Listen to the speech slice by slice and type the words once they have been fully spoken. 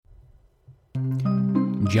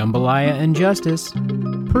Jambalaya and Justice,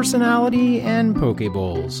 Personality and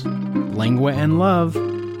Pokeballs, Lengua and Love,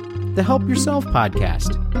 the Help Yourself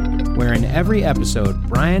podcast, where in every episode,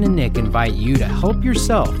 Brian and Nick invite you to help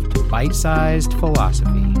yourself to bite-sized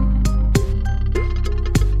philosophy.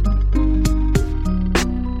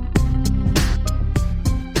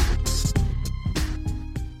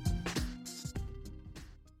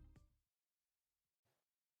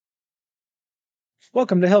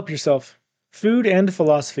 Welcome to Help Yourself, Food and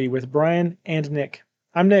Philosophy with Brian and Nick.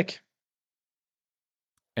 I'm Nick.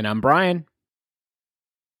 And I'm Brian.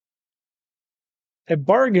 A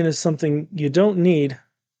bargain is something you don't need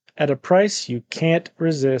at a price you can't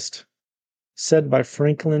resist, said by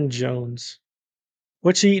Franklin Jones.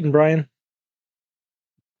 What you eating, Brian?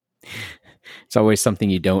 It's always something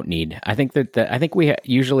you don't need. I think that we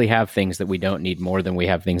usually have things that we don't need more than we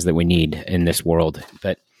have things that we need in this world.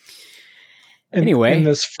 But anyway, in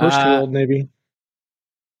this first world, maybe.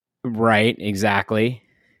 Right, exactly.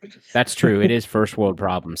 That's true. It is first world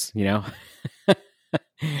problems, you know?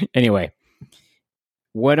 Anyway,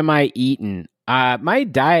 what am I eating? My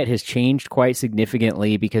diet has changed quite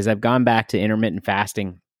significantly because I've gone back to intermittent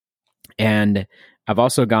fasting, and I've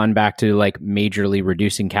also gone back to like majorly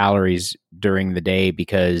reducing calories during the day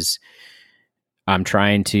because I'm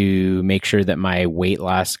trying to make sure that my weight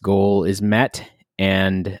loss goal is met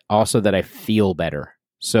and also that I feel better.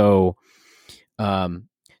 So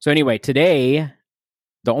anyway, today,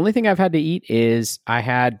 the only thing I've had to eat is I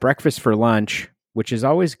had breakfast for lunch, which is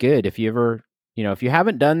always good. If you ever, if you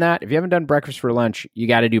haven't done that, if you haven't done breakfast for lunch, you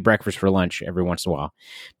got to do breakfast for lunch every once in a while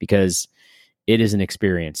because it is an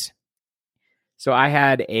experience. So I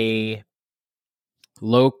had a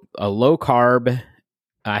low carb.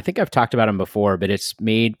 I think I've talked about them before, but it's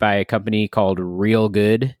made by a company called Real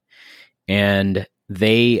Good, and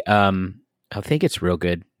they, I think it's Real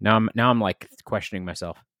Good. Now I'm like questioning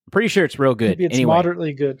myself. I'm pretty sure it's Real Good. Maybe it's anyway,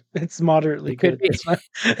 moderately good. It's moderately good. It's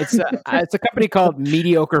a company called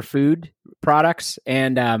Mediocre Food Products,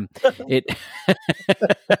 and it.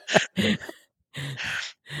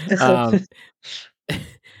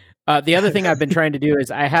 The other thing I've been trying to do is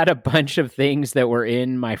I had a bunch of things that were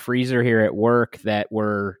in my freezer here at work that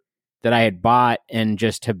I had bought and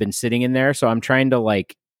just have been sitting in there. So I'm trying to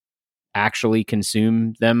like actually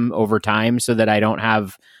consume them over time so that I don't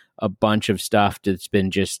have a bunch of stuff that's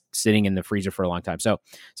been just sitting in the freezer for a long time. So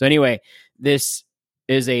anyway, this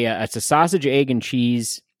is it's a sausage, egg, and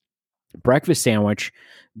cheese breakfast sandwich,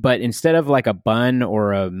 but instead of like a bun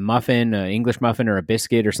or a muffin, an English muffin or a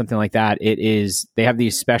biscuit or something like that, they have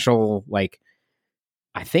these special, like,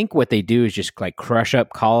 I think what they do is just like crush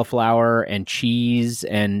up cauliflower and cheese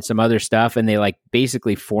and some other stuff, and they like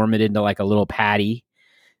basically form it into like a little patty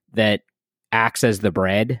that acts as the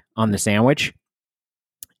bread on the sandwich.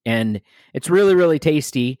 And it's really, really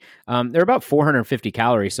tasty. They're about 450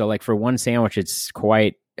 calories. So like for one sandwich, it's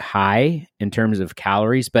quite high in terms of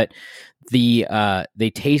calories, but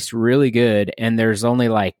they taste really good. And there's only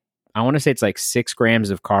like, I want to say it's like 6 grams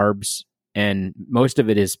of carbs, and most of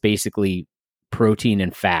it is basically protein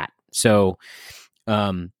and fat. So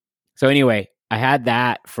anyway, I had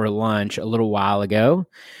that for lunch a little while ago,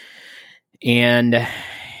 and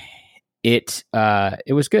it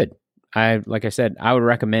was good. Like I said, I would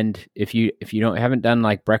recommend if you haven't done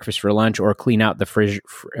like breakfast for lunch or clean out the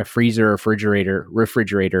freezer or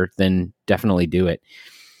refrigerator, then definitely do it.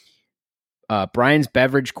 Brian's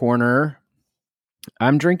beverage corner.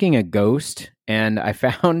 I'm drinking a Ghost, and I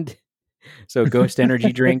found Ghost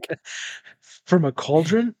energy drink from a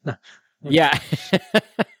cauldron. Yeah.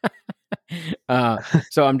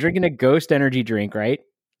 So I'm drinking a Ghost energy drink, right?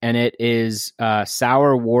 And it is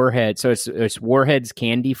sour Warhead. So it's Warhead's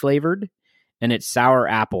candy flavored, and it's sour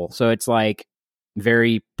apple. So it's like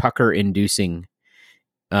very pucker inducing.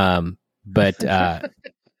 But I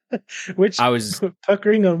was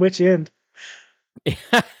puckering on which end?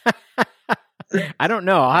 I don't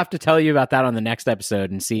know. I'll have to tell you about that on the next episode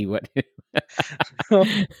and see what.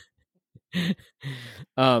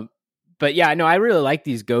 But yeah, no, I really like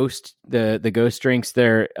these Ghost, the Ghost drinks.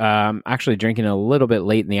 They're actually drinking a little bit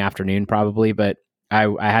late in the afternoon, probably, but I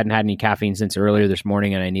hadn't had any caffeine since earlier this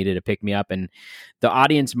morning, and I needed to pick me up. And the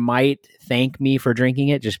audience might thank me for drinking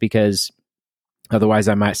it, just because otherwise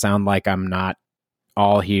I might sound like I'm not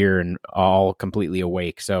all here and all completely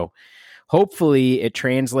awake. So hopefully it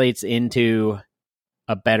translates into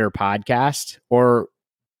a better podcast, or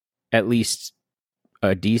at least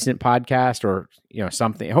a decent podcast, or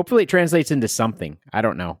something. Hopefully it translates into something. I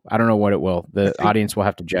don't know what it will. The audience will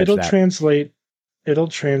have to judge that. It'll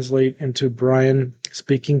translate into Brian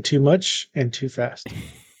speaking too much and too fast,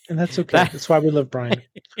 and that's okay. That's why we love Brian.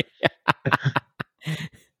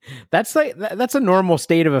 That's like that's a normal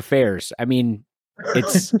state of affairs. I mean,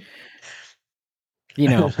 it's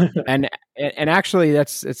and actually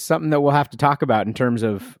it's something that we'll have to talk about in terms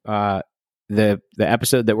of the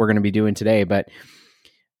episode that we're going to be doing today. But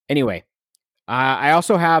anyway, I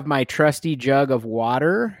also have my trusty jug of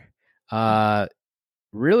water.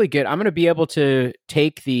 Really good. I'm going to be able to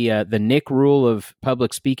take the Nick rule of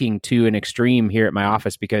public speaking to an extreme here at my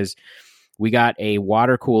office, because we got a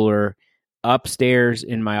water cooler upstairs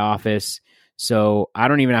in my office. So I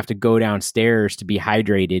don't even have to go downstairs to be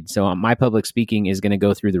hydrated. So my public speaking is going to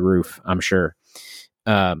go through the roof, I'm sure,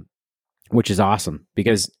 which is awesome,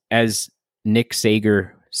 because as Nick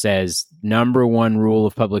Sager says, number one rule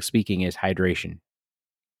of public speaking is hydration.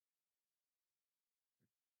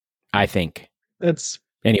 I think.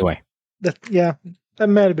 Anyway. That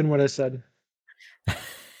might have been what I said. The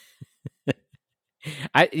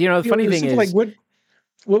funny thing is, like,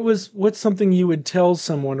 what's something you would tell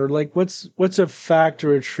someone, or like what's a fact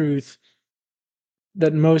or a truth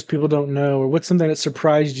that most people don't know, or what's something that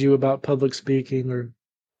surprised you about public speaking, or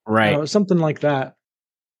right, something like that.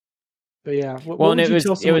 But yeah, what would you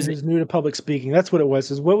tell someone who's new to public speaking? That's what it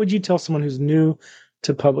was. Is what would you tell someone who's new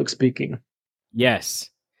to public speaking? Yes.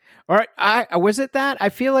 All right. Was it that? I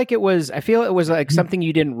feel it was like something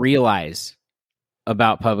you didn't realize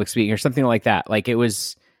about public speaking, or something like that. Like it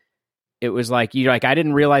was like I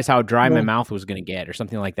didn't realize how dry my mouth was going to get, or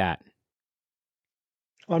something like that.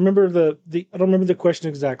 I remember I don't remember the question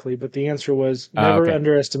exactly, but the answer was never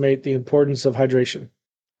underestimate the importance of hydration.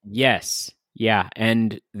 Yes. Yeah.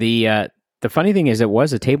 And the funny thing is, it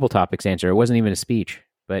was a table topics answer. It wasn't even a speech,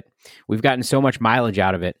 but we've gotten so much mileage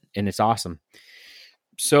out of it, and it's awesome.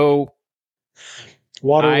 So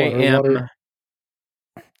water.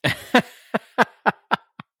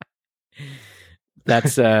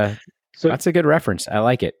 That's that's a good reference. I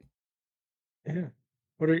like it. Yeah.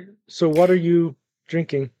 What are you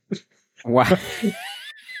drinking? Wow.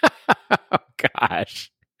 Oh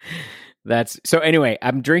gosh. So anyway,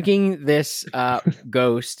 I'm drinking this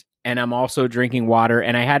Ghost, and I'm also drinking water,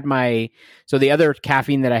 and I had so the other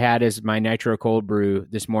caffeine that I had is my Nitro Cold Brew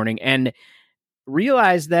this morning, and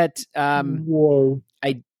realized that Whoa.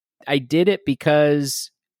 I did it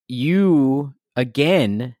because you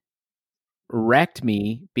again wrecked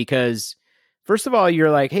me, because first of all,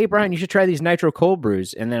 you're like, hey Brian, you should try these Nitro Cold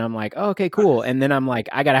Brews, and then I'm like, oh, okay, cool, and then I'm like,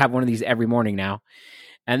 I gotta have one of these every morning now.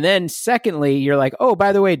 And then secondly, you're like, oh,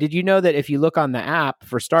 by the way, did you know that if you look on the app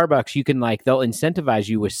for Starbucks, you can they'll incentivize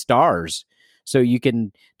you with stars, so you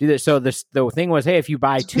can do this. So the thing was, hey, if you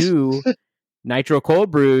buy 2 Nitro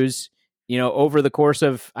Cold Brews, over the course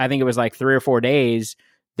of, I think it was like 3 or 4 days,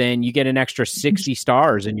 then you get an extra 60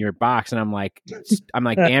 stars in your box. And I'm like,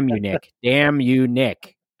 damn you, Nick. Damn you,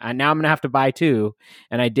 Nick. Now I'm going to have to buy 2.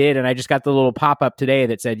 And I did. And I just got the little pop-up today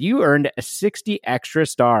that said, you earned 60 extra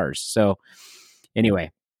stars. So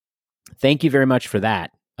anyway, thank you very much for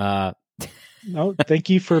that. No, thank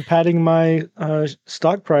you for padding my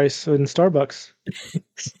stock price in Starbucks.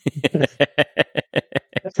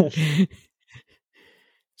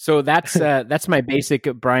 So that's my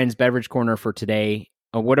basic Brian's Beverage Corner for today.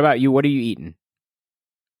 What about you? What are you eating?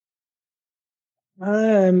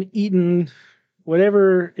 I'm eating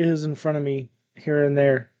whatever is in front of me here and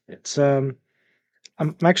there. It's I'm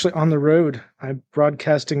actually on the road. I'm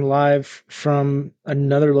broadcasting live from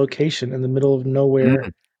another location in the middle of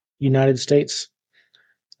nowhere, United States.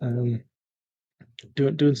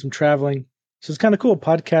 Doing some traveling. So it's kind of cool.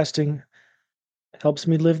 Podcasting helps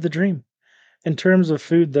me live the dream. In terms of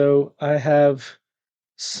food, though, I have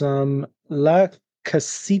some La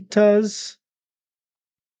Casitas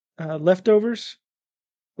leftovers.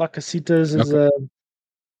 La Casitas is a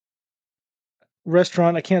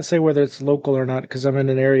restaurant. I can't say whether it's local or not, because I'm in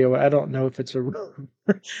an area where I don't know if it's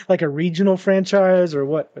like a regional franchise or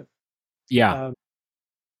what. But, yeah.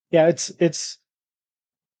 It's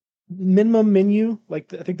minimum menu.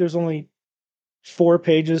 Like, I think there's only 4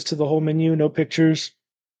 pages to the whole menu, no pictures.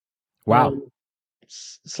 Wow.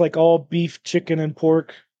 It's like all beef, chicken, and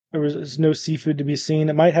pork. There's no seafood to be seen.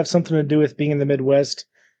 It might have something to do with being in the Midwest.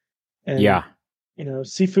 And,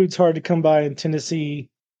 seafood's hard to come by in Tennessee.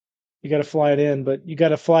 You got to fly it in, but you got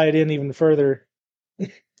to fly it in even further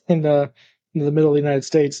in the middle of the United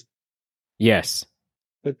States. Yes.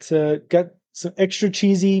 But got some extra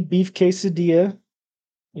cheesy beef quesadilla.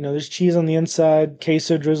 There's cheese on the inside,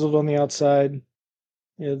 queso drizzled on the outside.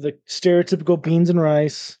 The stereotypical beans and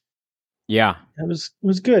rice. Yeah. It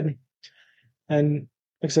was good. And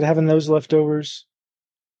like I said, having those leftovers,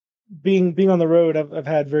 being on the road, I've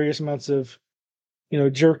had various amounts of,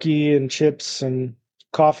 jerky and chips and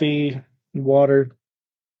coffee and water.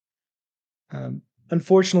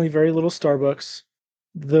 unfortunately very little Starbucks,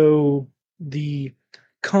 though the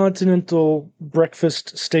continental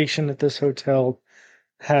breakfast station at this hotel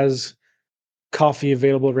has coffee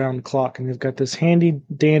available around the clock. And they've got this handy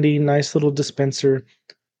dandy, nice little dispenser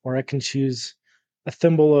where I can choose a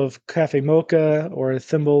thimble of cafe mocha or a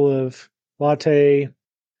thimble of latte,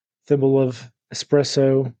 thimble of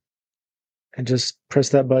espresso, and just press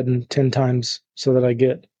that button 10 times so that I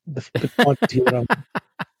get the quantity that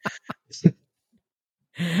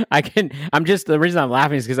the reason I'm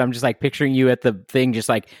laughing is because I'm just like picturing you at the thing, just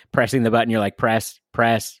like pressing the button. You're like, press.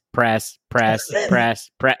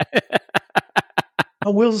 I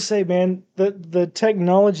will say, man, the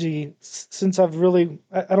technology, since I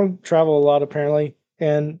don't travel a lot apparently,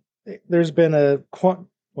 and there's been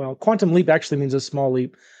quantum leap actually means a small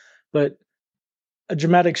leap, but a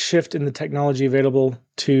dramatic shift in the technology available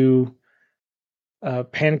to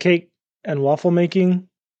pancake and waffle making.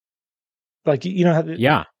 Like, you know,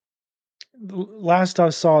 yeah. Last I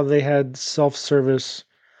saw, they had self-service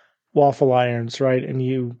waffle irons, right? And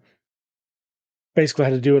you basically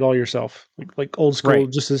had to do it all yourself, like old school, Right.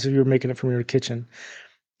 just as if you were making it from your kitchen.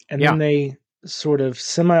 And Yeah. then they sort of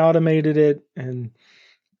semi-automated it.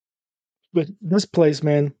 But this place,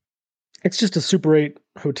 man, it's just a Super 8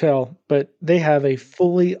 hotel, but they have a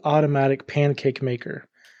fully automatic pancake maker.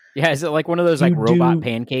 Yeah, is it like one of those like robot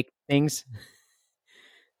pancake things?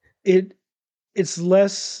 It's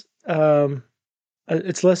less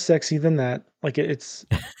sexy than that. Like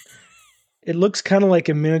it looks kind of like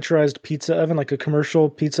a miniaturized pizza oven, like a commercial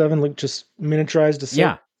pizza oven, like just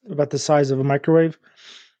miniaturized about the size of a microwave.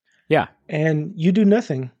 Yeah. And you do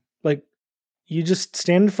nothing. Like you just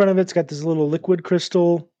stand in front of it. It's got this little liquid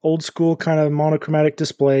crystal, old school kind of monochromatic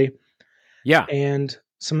display. Yeah. And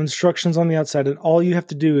some instructions on the outside, and all you have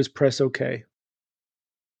to do is press OK.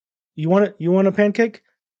 You want a pancake?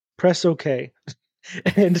 Press OK.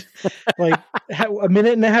 And like a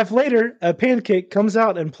minute and a half later, a pancake comes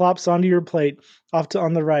out and plops onto your plate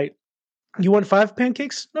on the right. You want 5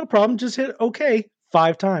 pancakes? No problem. Just hit OK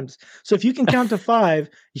 5 times. So if you can count to 5,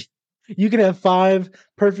 you can have 5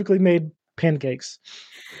 perfectly made pancakes.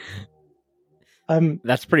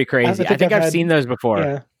 That's pretty crazy. I think I've seen those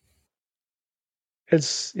before.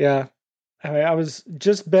 Yeah. I was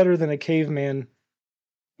just better than a caveman,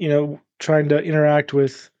 you know, trying to interact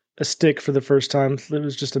with a stick for the first time. It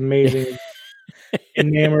was just amazing.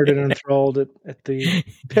 Enamored and enthralled at the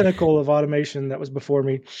pinnacle of automation that was before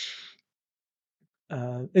me.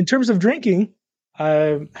 In terms of drinking,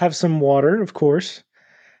 I have some water, of course,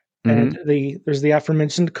 and there's the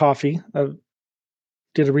aforementioned coffee. I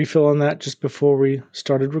did a refill on that just before we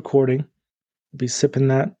started recording. I'll be sipping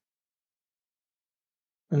that.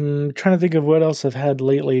 I'm trying to think of what else I've had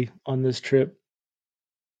lately on this trip.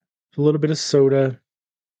 A little bit of soda.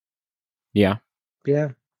 Yeah.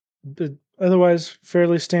 Yeah. But otherwise,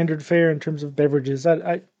 fairly standard fare in terms of beverages.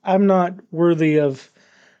 I'm not worthy of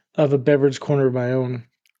a beverage corner of my own,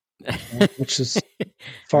 which is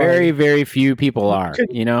fine. Very, very few people are.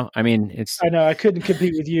 You know, I mean, I know I couldn't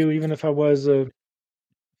compete with you, even if I was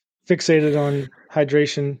fixated on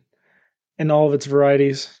hydration in all of its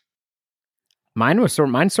varieties. Mine's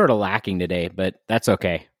sort of lacking today, but that's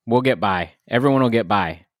okay. We'll get by. Everyone will get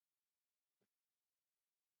by.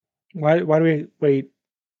 Why do we wait?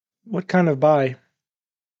 What kind of buy?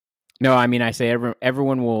 No, I mean, I say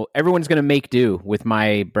everyone's going to make do with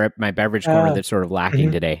my beverage corner that's sort of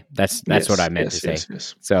lacking today. That's what I meant to say.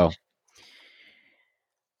 Yes. So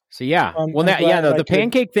yeah. The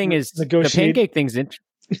pancake thing is interesting.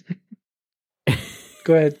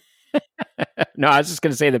 Go ahead. No, I was just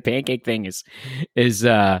going to say the pancake thing is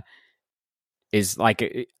like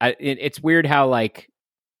it's weird how like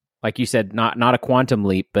you said, not a quantum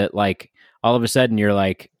leap, but like all of a sudden you're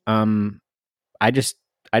like, I just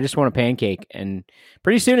want a pancake, and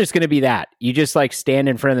pretty soon it's going to be that you just like stand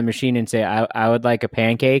in front of the machine and say, I would like a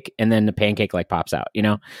pancake, and then the pancake like pops out, you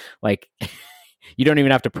know, like you don't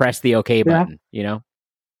even have to press the OK button, you know.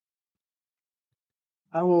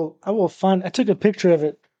 I will find. I took a picture of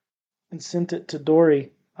it and sent it to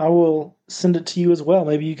Dory. I will send it to you as well.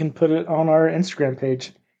 Maybe you can put it on our Instagram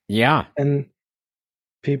page. Yeah, and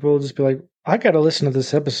people will just be like, I got to listen to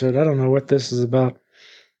this episode. I don't know what this is about.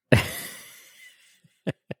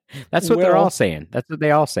 That's what they're all saying. That's what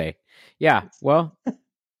they all say. Yeah. Well,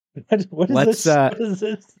 what is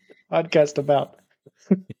this podcast about?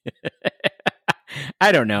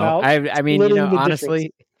 I don't know. I mean, you know,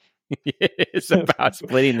 honestly, it's about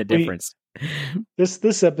splitting the difference.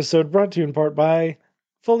 This episode brought to you in part by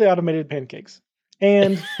Fully Automated Pancakes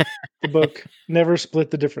and the book Never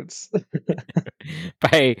Split the Difference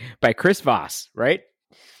by Chris Voss, right?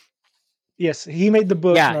 Yes, he made the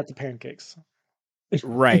book, Yeah. not the pancakes.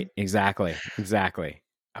 Right. Exactly.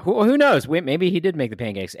 Who knows? Maybe he did make the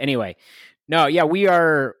pancakes. Anyway, no. Yeah,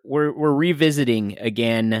 we're revisiting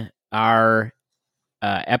again our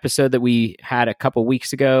episode that we had a couple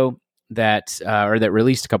weeks ago that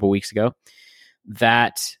released a couple weeks ago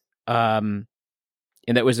that and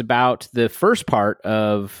that was about the first part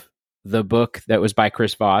of the book that was by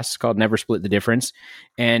Chris Voss called Never Split the Difference.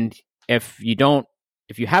 And if you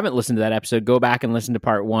haven't listened to that episode, go back and listen to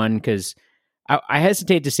part one, because I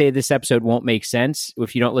hesitate to say this episode won't make sense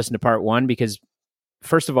if you don't listen to part one, because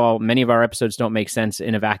first of all, many of our episodes don't make sense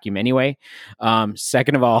in a vacuum anyway.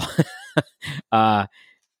 Second of all, I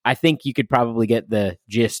think you could probably get the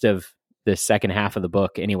gist of the second half of the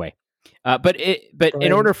book anyway. But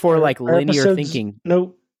in order for like linear thinking,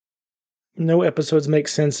 no episodes make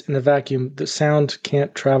sense in a vacuum. The sound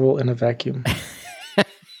can't travel in a vacuum.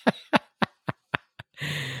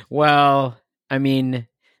 Well, I mean,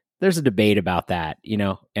 there's a debate about that,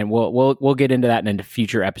 and we'll get into that in a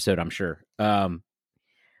future episode, I'm sure.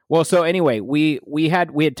 Well, so anyway, we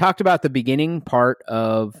had talked about the beginning part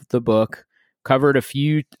of the book, covered a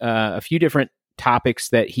few different topics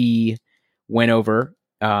that he went over,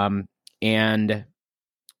 and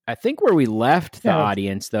I think where we left the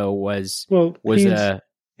audience though was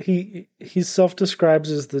he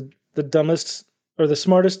self-describes as the dumbest or the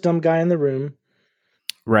smartest dumb guy in the room,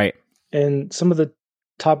 right? And some of the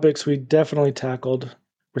topics we definitely tackled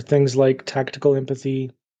were things like tactical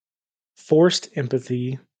empathy, forced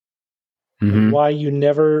empathy, and why you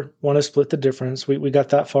never want to split the difference. We got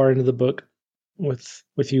that far into the book with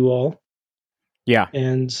you all. Yeah.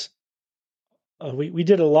 And we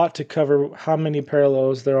did a lot to cover how many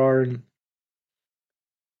parallels there are in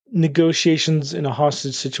negotiations in a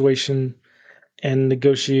hostage situation and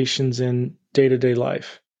negotiations in day-to-day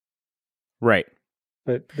life. Right.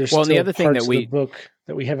 But there's still the other thing that the book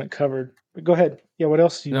that we haven't covered. But go ahead. Yeah, what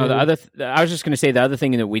else do you know? I was just going to say the other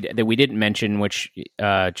thing that we didn't mention, which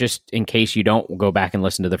just in case you don't go back and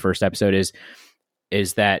listen to the first episode,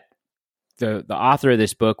 is that the author of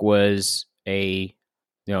this book was a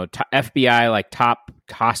FBI like top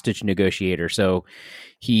hostage negotiator. So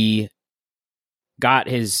he got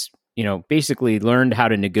his basically learned how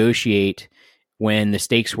to negotiate when the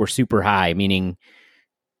stakes were super high, meaning,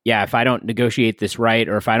 yeah, if I don't negotiate this right,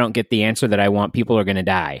 or if I don't get the answer that I want, people are going to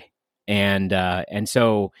die. And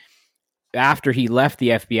so after he left the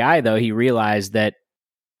FBI, though, he realized that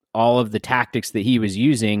all of the tactics that he was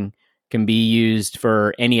using can be used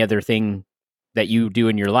for any other thing that you do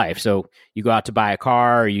in your life. So you go out to buy a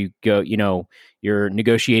car, or you go, you're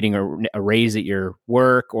negotiating a raise at your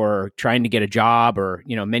work, or trying to get a job, or,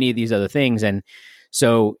 many of these other things. And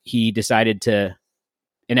so he decided to,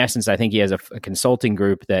 in essence, I think he has a consulting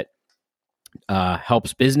group that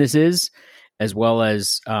helps businesses, as well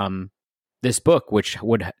as this book, which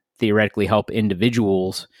would theoretically help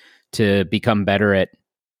individuals to become better at,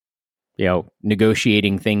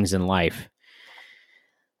 negotiating things in life.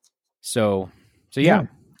 So yeah.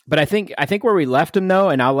 But I think where we left him though,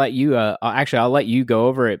 and I'll let you, I'll let you go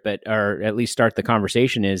over it, or at least start the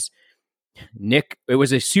conversation, is Nick. It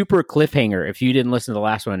was a super cliffhanger. If you didn't listen to the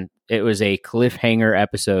last one, it was a cliffhanger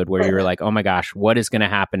episode where you were like, oh my gosh, what is going to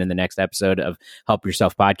happen in the next episode of Help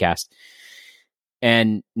Yourself Podcast?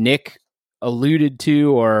 And Nick alluded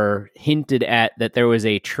to or hinted at that there was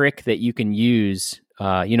a trick that you can use,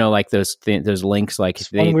 like those links, like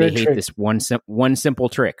they hate trick. This one simple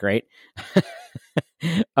trick, right?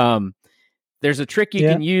 There's a trick you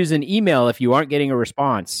can use in email if you aren't getting a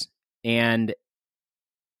response. And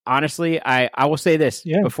honestly, I will say this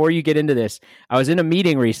before you get into this. I was in a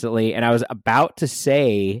meeting recently, and I was about to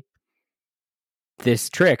say this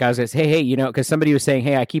trick. I was going to say, hey, because somebody was saying,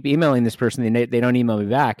 hey, I keep emailing this person, they don't email me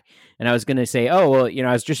back. And I was going to say, oh, well,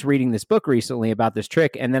 I was just reading this book recently about this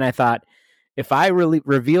trick. And then I thought, if I really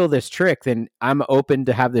reveal this trick, then I'm open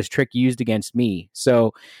to have this trick used against me.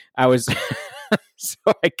 So I was, so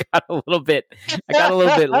I got a little bit.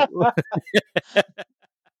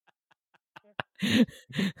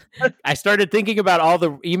 I started thinking about all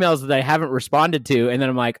the emails that I haven't responded to, and then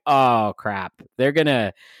I'm like, oh crap, I'm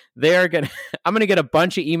gonna get a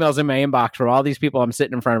bunch of emails in my inbox from all these people I'm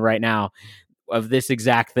sitting in front of right now of this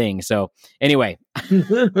exact thing. So anyway.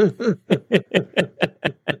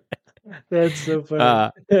 That's so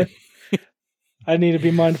funny. I need to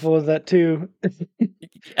be mindful of that too.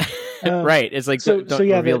 Right. It's like, don't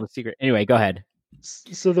reveal the secret. Anyway, go ahead.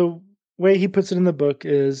 So the way he puts it in the book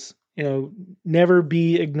is, never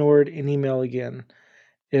be ignored in email again.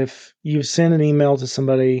 If you've sent an email to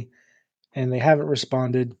somebody and they haven't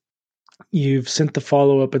responded, you've sent the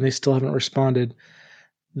follow-up and they still haven't responded,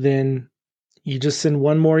 then you just send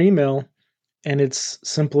one more email, and it's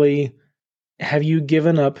simply, have you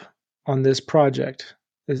given up on this project?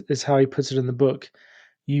 Is how he puts it in the book.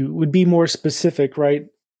 You would be more specific, right?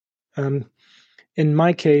 In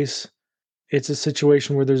my case, it's a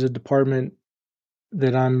situation where there's a department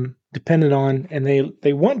that I'm dependent on, and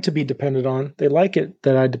they want to be dependent on. They like it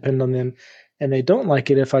that I depend on them, and they don't like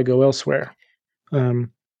it if I go elsewhere.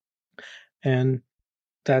 And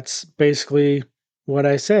that's basically what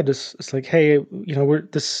I said. It's like, hey,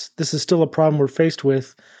 this is still a problem we're faced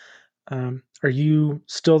with. Are you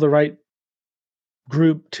still the right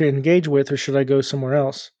group to engage with, or should I go somewhere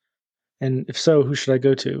else? And if so, who should I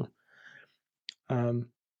go to?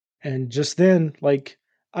 And just then, like,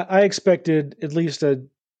 I expected at least a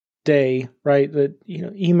day, right? That,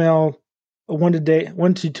 email, a 1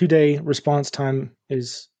 to 2 day response time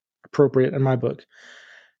is appropriate in my book.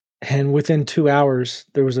 And within 2 hours,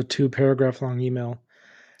 there was a 2-paragraph long email.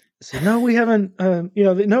 So no, we haven't.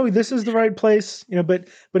 No, this is the right place. But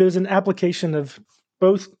it was an application of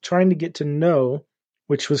both trying to get to know,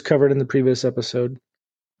 which was covered in the previous episode,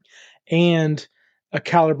 and a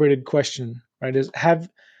calibrated question. Right?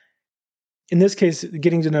 In this case,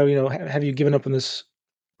 getting to know. Have you given up on this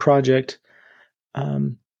project?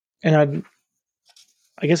 And I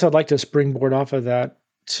guess I'd like to springboard off of that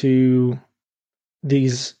to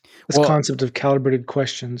this concept of calibrated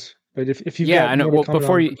questions. But if you've got more to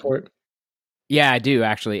comment before it. Yeah, I do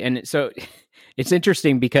actually. And so it's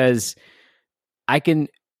interesting because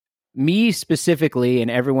me specifically, and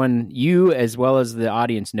everyone, you as well as the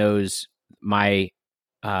audience knows my,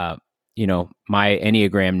 my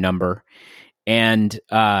Enneagram number. And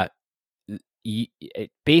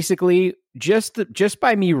basically just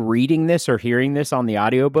by me reading this or hearing this on the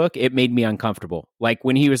audiobook, it made me uncomfortable. Like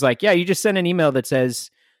when he was like, yeah, you just sent an email that says,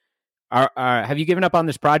 have you given up on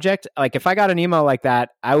this project? Like if I got an email like that,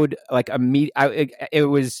 I would like it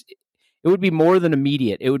would be more than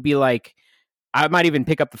immediate. It would be like, I might even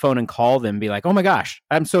pick up the phone and call them and be like, oh my gosh,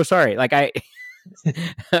 I'm so sorry. Like right.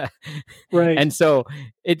 And so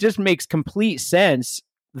it just makes complete sense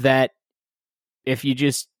that if you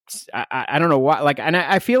just, I don't know why, like, and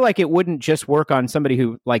I feel like it wouldn't just work on somebody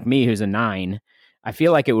who like me, who's a 9. I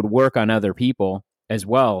feel like it would work on other people as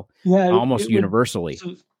well. Yeah, almost universally.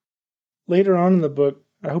 So later on in the book,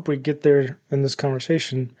 I hope we get there in this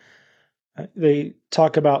conversation, they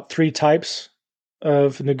talk about 3 types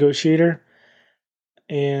of negotiator,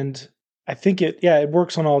 and I think it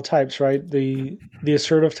works on all types, right? The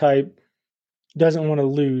assertive type doesn't want to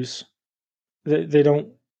lose. They just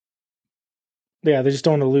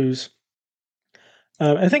don't want to lose.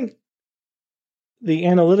 I think the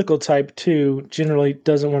analytical type too generally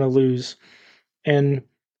doesn't want to lose, and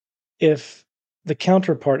if their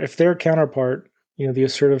counterpart, the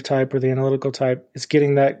assertive type or the analytical type, is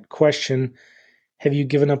getting that question, have you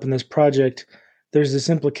given up on this project? There's this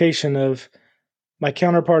implication of my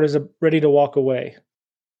counterpart is ready to walk away,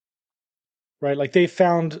 right? Like they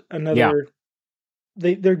found another,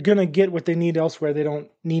 they're going to get what they need elsewhere. They don't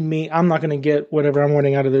need me. I'm not going to get whatever I'm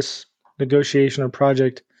wanting out of this negotiation or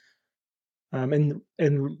project. And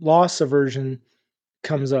loss aversion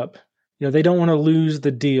comes up. They don't want to lose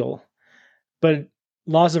the deal. But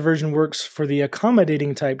loss aversion works for the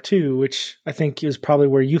accommodating type too, which I think is probably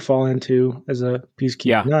where you fall into as a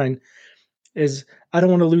Peacekeeper 9, is I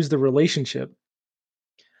don't want to lose the relationship.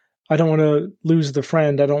 I don't want to lose the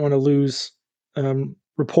friend. I don't want to lose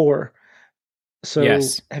rapport. So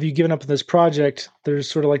have you given up on this project? There's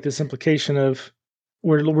sort of like this implication of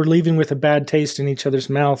we're leaving with a bad taste in each other's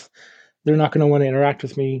mouth. They're not going to want to interact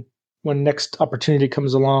with me when next opportunity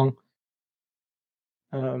comes along.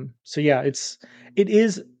 It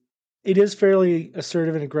is fairly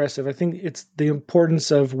assertive and aggressive. I think it's the importance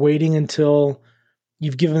of waiting until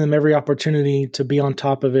you've given them every opportunity to be on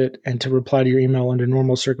top of it and to reply to your email under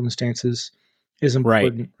normal circumstances is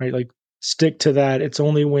important, right? Like stick to that. It's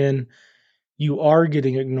only when you are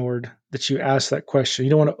getting ignored that you ask that question. You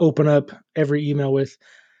don't want to open up every email with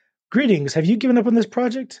greetings. Have you given up on this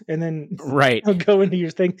project? And then go into your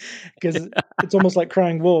thing, because it's almost like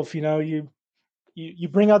crying wolf. You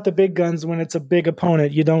bring out the big guns when it's a big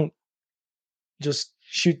opponent. You don't just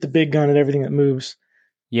shoot the big gun at everything that moves.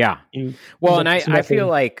 Yeah. And I feel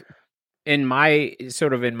like in my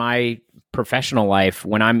professional life,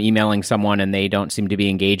 when I'm emailing someone and they don't seem to be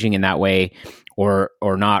engaging in that way or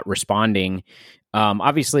not responding,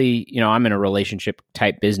 obviously, I'm in a relationship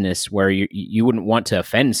type business where you wouldn't want to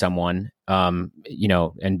offend someone, and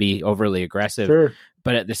be overly aggressive. Sure.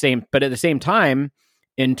 But at the same time,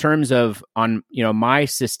 in terms of on, my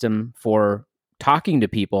system for talking to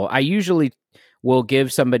people, I usually will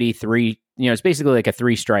give somebody 3, it's basically like a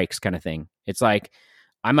 3 strikes kind of thing. It's like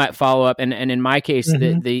I might follow up, and in my case,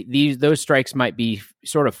 those strikes might be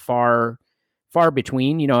sort of far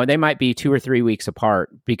between. They might be 2 or 3 weeks apart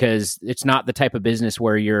because it's not the type of business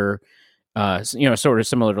where you're, sort of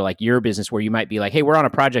similar to like your business where you might be like, hey, we're on a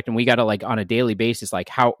project and we got to like on a daily basis, like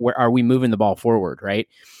where are we moving the ball forward, right?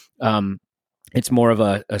 It's more of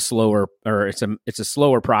a slower, or it's a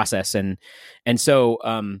slower process, and so.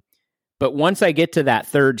 But once I get to that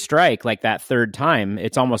 3rd strike, like that 3rd time,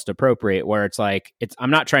 it's almost appropriate where it's like,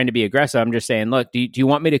 I'm not trying to be aggressive. I'm just saying, look, do you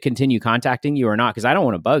want me to continue contacting you or not? Because I don't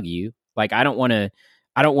want to bug you. Like, I don't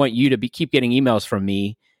want you to keep getting emails from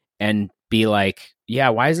me and be like, yeah,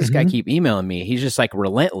 why does this guy keep emailing me? He's just like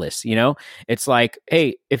relentless. It's like,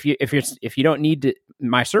 hey, if you don't need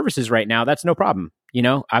my services right now, that's no problem.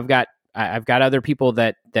 I've got other people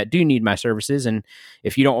that do need my services, and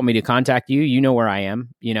if you don't want me to contact you, you know where I am,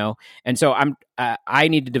 And so I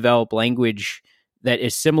need to develop language that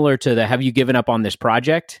is similar to the "Have you given up on this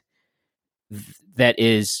project?" that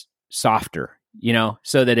is softer,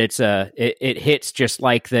 so that it hits just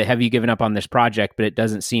like the "Have you given up on this project?" but it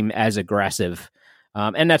doesn't seem as aggressive.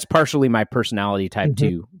 And that's partially my personality type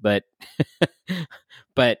too, but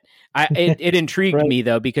it intrigued Right. me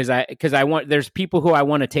though, because there's people who I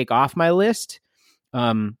want to take off my list.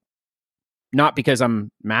 Not because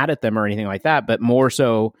I'm mad at them or anything like that, but more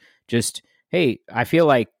so just, hey, I feel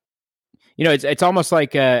like, it's almost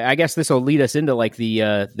like, I guess this will lead us into like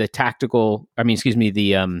the tactical,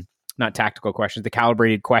 the, not tactical questions, the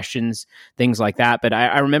calibrated questions, things like that. But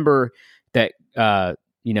I remember that,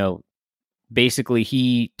 basically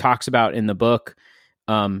he talks about in the book,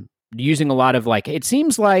 using a lot of like, it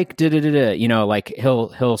seems like like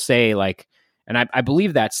he'll say like, and I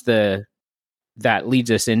believe that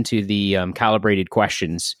leads us into the calibrated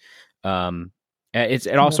questions.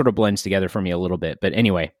 It all sort of blends together for me a little bit, but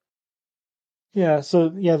anyway. Yeah.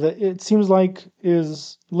 So yeah, it seems like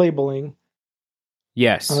is labeling.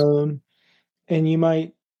 Yes. And you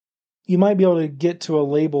might be able to get to a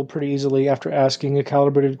label pretty easily after asking a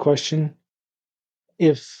calibrated question.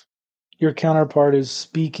 If your counterpart is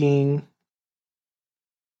speaking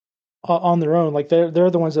on their own, like they're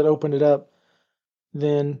the ones that opened it up,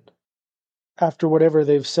 then after whatever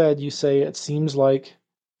they've said, you say it seems like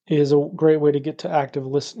is a great way to get to active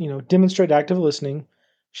listen. Demonstrate active listening,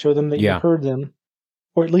 show them that you heard them,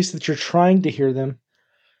 or at least that you're trying to hear them,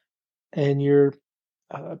 and you're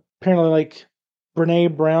apparently like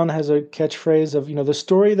Brene Brown has a catchphrase of the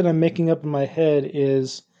story that I'm making up in my head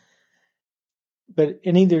is. But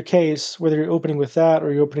in either case, whether you're opening with that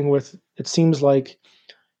or you're opening with, it seems like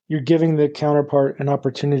you're giving the counterpart an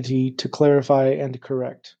opportunity to clarify and to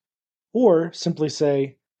correct, or simply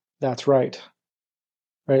say, "That's right."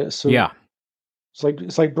 Right. So yeah,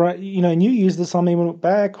 it's like Brian, and you used this on me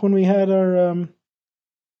back when we had our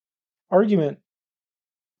argument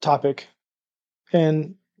topic,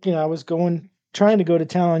 and I was trying to go to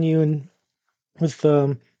town on you and with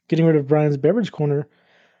getting rid of Brian's beverage corner.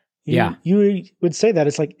 You would say that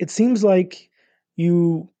it's like, it seems like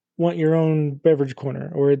you want your own beverage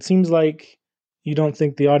corner, or it seems like you don't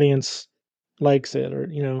think the audience likes it, or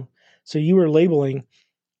so you were labeling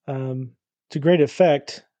to great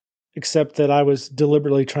effect, except that I was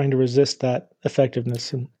deliberately trying to resist that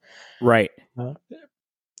effectiveness. And right.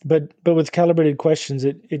 But with calibrated questions,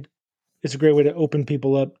 it's a great way to open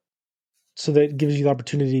people up, so that it gives you the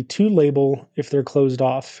opportunity to label if they're closed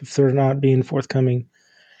off, if they're not being forthcoming.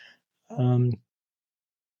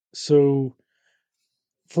 So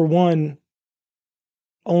for one,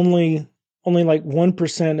 only like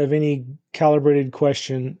 1% of any calibrated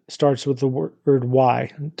question starts with the word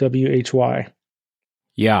why, WHY.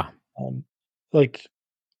 Yeah. Like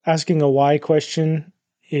asking a why question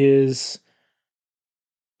is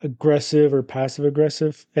aggressive or passive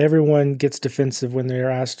aggressive. Everyone gets defensive when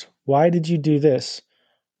they're asked, why did you do this?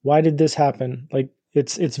 Why did this happen? Like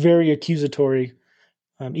it's very accusatory.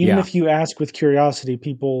 Even if you ask with curiosity,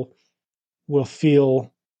 people will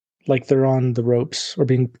feel like they're on the ropes or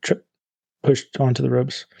being pushed onto the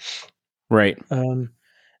ropes. Right.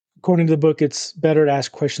 According to the book, it's better to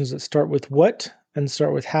ask questions that start with what and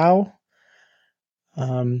start with how.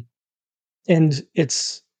 And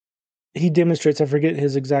he demonstrates, I forget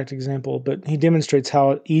his exact example, but he demonstrates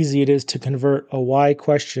how easy it is to convert a why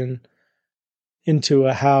question into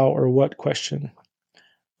a how or what question.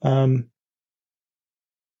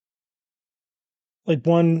 Like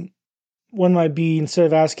one might be, instead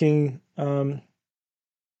of asking,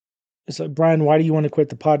 it's like, Brian, why do you want to quit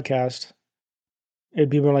the podcast? It'd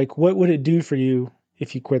be more like, what would it do for you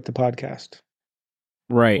if you quit the podcast?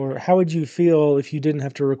 Right. Or how would you feel if you didn't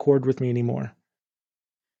have to record with me anymore?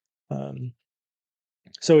 Um,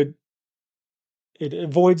 so it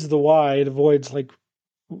avoids the why. It avoids like,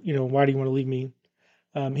 why do you want to leave me?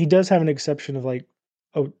 He does have an exception of like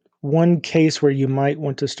one case where you might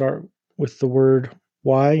want to start with the word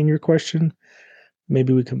why in your question.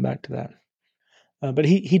 Maybe we come back to that. But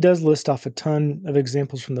he does list off a ton of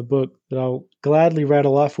examples from the book that I'll gladly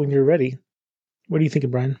rattle off when you're ready. What do you think,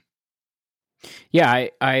 Brian? Yeah,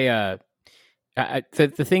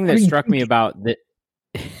 the thing that struck me about that.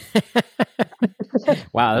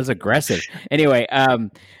 Wow, that was aggressive. Anyway,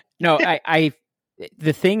 no,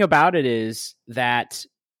 the thing about it is that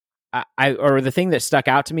or the thing that stuck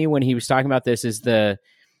out to me when he was talking about this is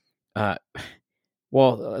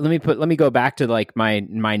well, let me go back to like my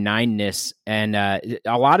nineness, and a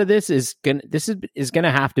lot of this is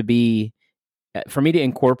gonna have to be for me to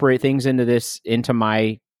incorporate things into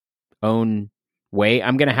my own way.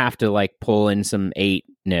 I'm gonna have to like pull in some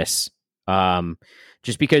eightness,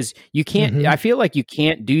 just because you can't. Mm-hmm. I feel like you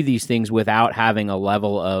can't do these things without having a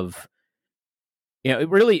level of, it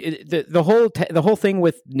really the whole thing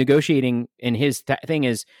with negotiating in his thing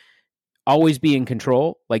is always be in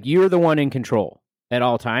control. Like you're the one in control at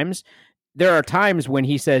all times. There are times when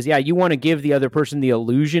he says, yeah, you want to give the other person the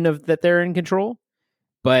illusion of that they're in control,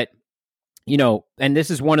 but and this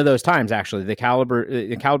is one of those times, actually. The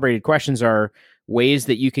calibrated questions are ways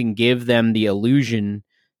that you can give them the illusion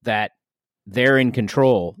that they're in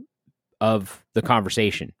control of the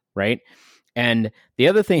conversation, right? And the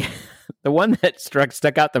other thing, the one that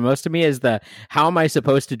stuck out the most to me is how am I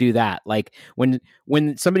supposed to do that? Like when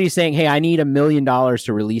somebody's saying, hey, I need $1 million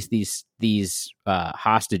to release these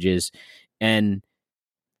hostages, and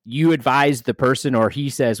you advise the person, or he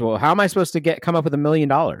says, well, how am I supposed to come up with $1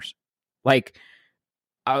 million? Like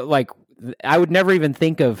I would never even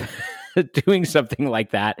think of doing something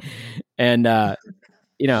like that. And,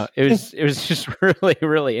 it was just really,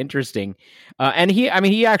 really interesting. And he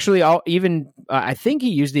actually I think he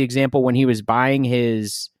used the example when he was buying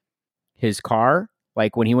his car,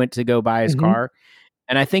 like when he went to go buy his mm-hmm. car.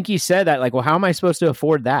 And I think he said that, like, well, how am I supposed to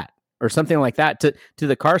afford that? Or something like that to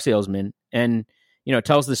the car salesman. And,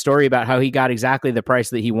 tells the story about how he got exactly the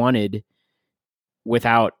price that he wanted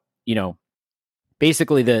without,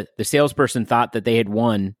 basically the salesperson thought that they had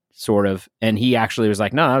won, sort of, and he actually was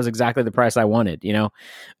like, no, that was exactly the price I wanted,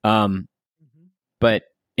 mm-hmm. But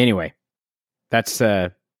anyway, that's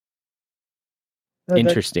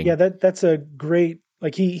interesting. That's a great,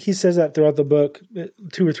 like he says that throughout the book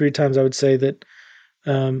 2 or 3 times. I would say that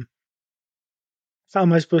how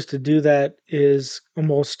am I supposed to do that is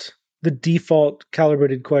almost the default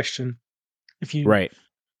calibrated question. If you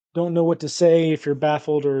don't know what to say, if you're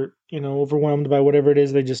baffled or overwhelmed by whatever it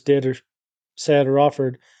is they just did or said or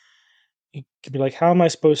offered, you could be like, how am I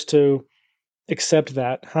supposed to accept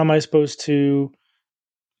that? How am I supposed to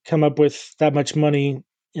come up with that much money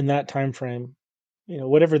in that time frame?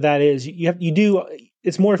 Whatever that is, you do.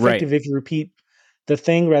 It's more effective if you repeat the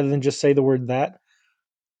thing rather than just say the word that,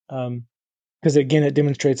 because again, it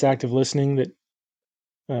demonstrates active listening.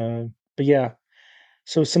 But yeah,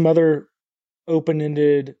 so some other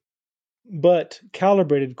open-ended but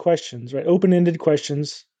calibrated questions, right? Open-ended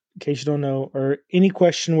questions, in case you don't know, are any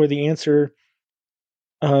question where the answer,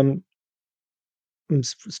 I'm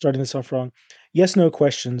starting this off wrong. Yes/no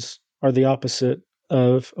questions are the opposite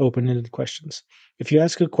of open-ended questions. If you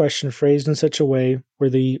ask a question phrased in such a way where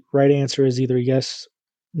the right answer is either yes,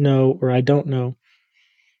 no, or I don't know,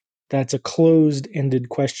 that's a closed-ended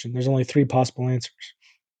question. There's only 3 possible answers.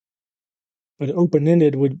 But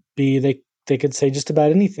open-ended would be they could say just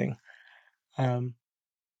about anything.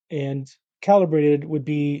 And calibrated would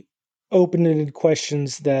be open-ended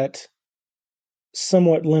questions that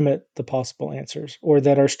somewhat limit the possible answers, or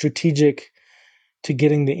that are strategic to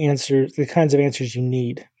getting the kinds of answers you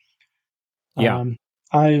need. Yeah.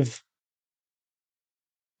 I've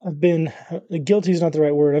been guilty is not the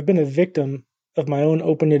right word. I've been a victim of my own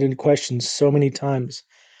open-ended questions so many times,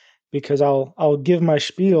 because I'll give my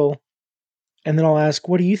spiel and then I'll ask,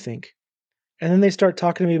 what do you think? And then they start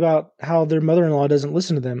talking to me about how their mother-in-law doesn't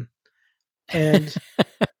listen to them. And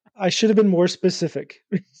I should have been more specific,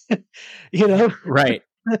 Right.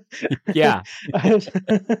 Yeah.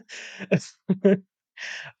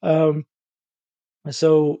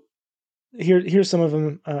 So here's some of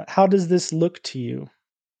them. How does this look to you?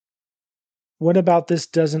 What about this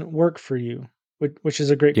doesn't work for you? Which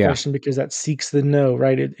is a great question, because that seeks the no,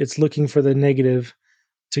 right? It's looking for the negative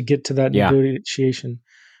to get to that negotiation.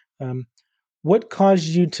 What caused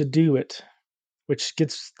you to do it?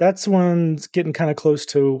 That's one's getting kind of close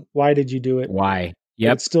to why did you do it? Why?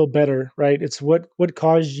 Yep. It's still better, right? It's what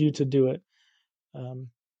caused you to do it. And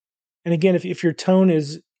again, if your tone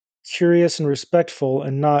is curious and respectful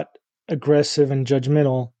and not aggressive and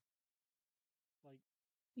judgmental,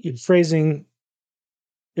 your phrasing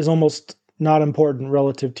is almost not important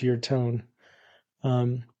relative to your tone.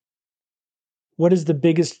 What is the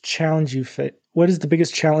biggest challenge you face? What is the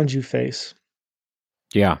biggest challenge you face?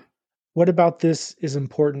 Yeah. What about this is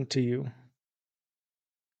important to you?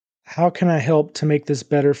 How can I help to make this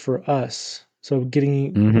better for us? So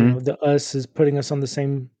getting, the us is putting us on the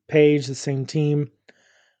same page, the same team.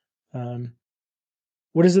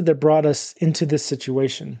 What is it that brought us into this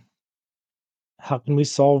situation? How can we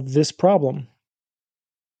solve this problem?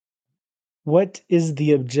 What is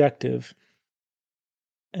the objective?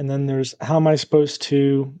 And then there's how am I supposed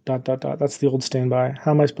to ... That's the old standby.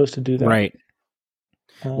 How am I supposed to do that? Right.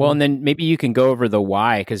 Well, and then maybe you can go over the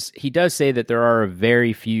why, because he does say that there are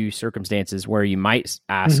very few circumstances where you might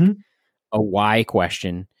ask a why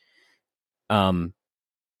question. Right.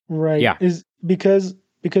 Yeah. Is because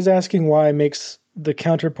asking why makes the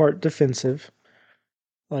counterpart defensive.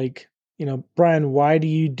 Like, Brian, why do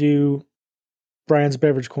you do Brian's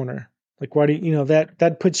Beverage Corner? Like, why do you,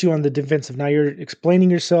 that puts you on the defensive. Now you're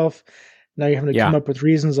explaining yourself. Now you're having to come up with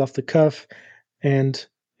reasons off the cuff, and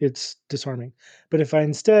it's disarming. But if I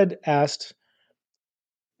instead asked,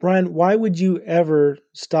 Brian, why would you ever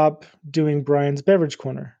stop doing Brian's Beverage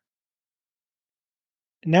Corner?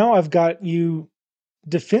 Now I've got you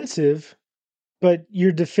defensive, but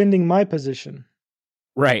you're defending my position.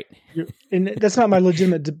 Right. And that's not my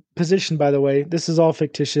legitimate position, by the way. This is all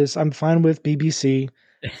fictitious. I'm fine with BBC.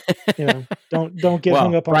 Don't get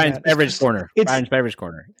hung up on Brian's that. Beverage Corner. Brian's Beverage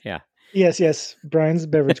Corner. Yeah. Yes. Brian's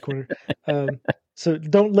Beverage Corner. So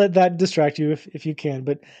don't let that distract you if you can.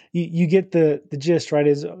 But you get the gist, right?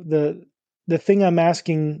 Is the thing I'm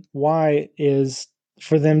asking why is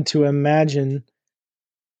for them to imagine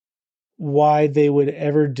why they would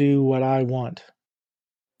ever do what I want.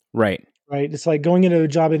 Right. Right. It's like going into a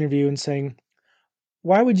job interview and saying,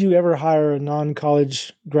 why would you ever hire a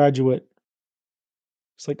non-college graduate?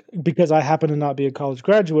 It's like, because I happen to not be a college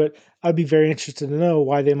graduate, I'd be very interested to know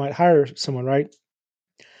why they might hire someone, right?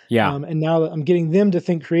 Yeah. And now I'm getting them to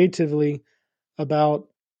think creatively about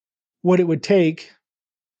what it would take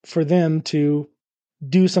for them to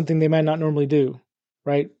do something they might not normally do,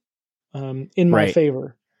 right? In my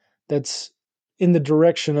favor. That's in the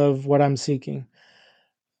direction of what I'm seeking.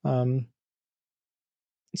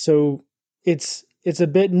 So it's a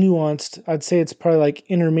bit nuanced. I'd say it's probably like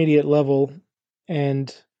intermediate level,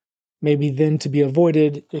 and maybe then to be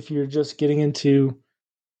avoided if you're just getting into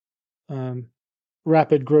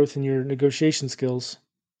rapid growth in your negotiation skills.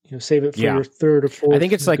 Save it for your third or fourth. I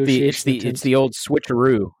think it's like it's the old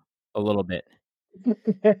switcheroo a little bit.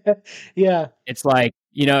 Yeah. It's like,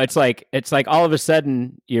 it's like all of a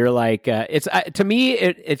sudden you're like, to me,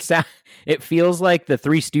 it feels like the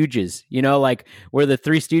Three Stooges, like where the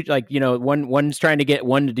Three Stooges, like, one's trying to get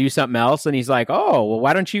one to do something else. And he's like, oh, well,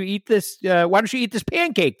 why don't you eat this? Why don't you eat this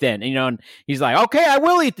pancake then? And he's like, okay, I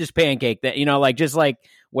will eat this pancake then, like, just like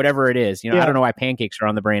whatever it is, I don't know why pancakes are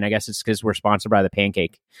on the brain. I guess it's because we're sponsored by the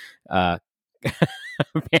pancake, the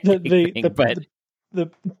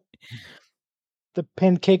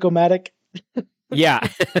Pancake-O-Matic. Yeah,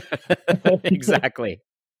 exactly.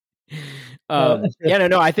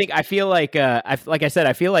 I feel like, like I said,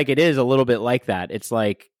 I feel like it is a little bit like that. It's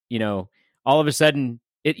like, all of a sudden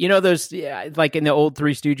those, like in the old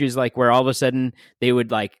Three Stooges, like where all of a sudden they would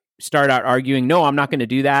like start out arguing, no, I'm not going to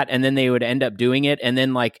do that. And then they would end up doing it. And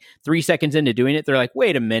then like 3 seconds into doing it, they're like,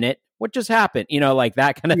 wait a minute, what just happened? Like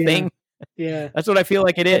that kind of thing. Yeah. That's what I feel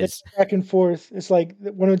like it is. Back and forth. It's like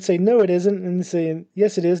one would say, no, it isn't. And say,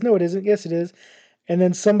 yes, it is. No, it isn't. Yes, it is. And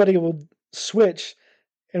then somebody will switch.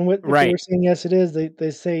 And if they were saying, yes, it is,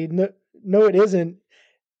 they say, no, it isn't.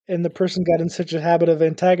 And the person got in such a habit of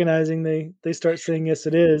antagonizing, they start saying, yes,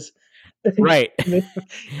 it is. Right.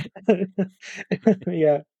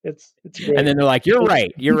 Yeah, it's great. And then they're like, you're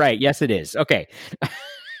right. Yes, it is. Okay.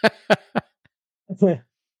 The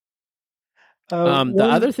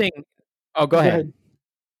other thing. Oh, go ahead.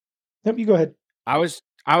 Nope, you go ahead. I was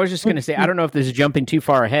just going to say, I don't know if this is jumping too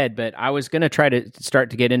far ahead, but I was going to try to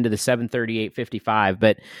start to get into the 738-55.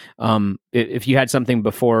 But if you had something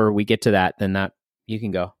before we get to that, then that you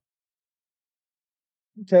can go.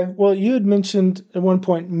 Okay. Well, you had mentioned at one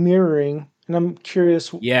point mirroring, and I'm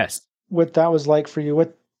curious. Yes. What that was like for you.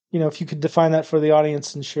 What, if you could define that for the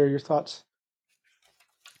audience and share your thoughts.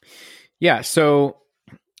 Yeah. So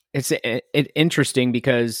it's interesting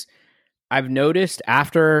because I've noticed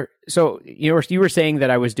after, so you were saying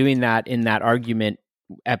that I was doing that in that argument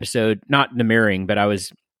episode, not the mirroring, but I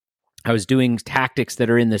was doing tactics that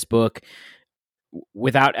are in this book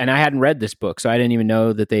without, and I hadn't read this book, so I didn't even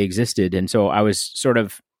know that they existed. And so I was sort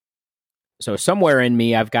of, so somewhere in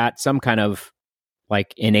me, I've got some kind of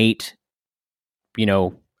like innate,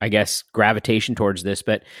 I guess, gravitation towards this.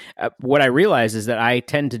 But what I realize is that I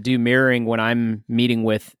tend to do mirroring when I'm meeting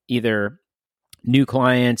with either new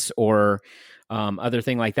clients or other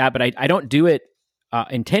thing like that. But I don't do it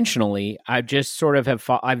intentionally. I just sort of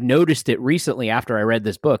I've noticed it recently after I read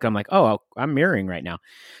this book. I'm like, oh, I'm mirroring right now.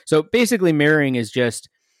 So basically mirroring is just,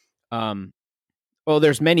 well,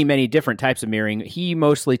 there's many, many different types of mirroring. He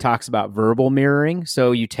mostly talks about verbal mirroring.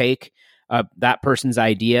 So you take that person's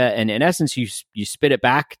idea and in essence, you spit it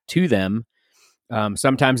back to them,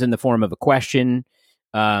 sometimes in the form of a question.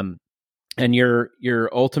 And you're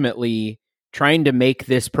ultimately trying to make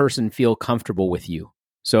this person feel comfortable with you.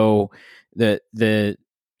 So if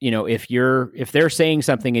they're saying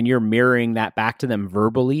something and you're mirroring that back to them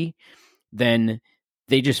verbally, then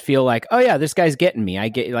they just feel like, oh yeah, this guy's getting me. I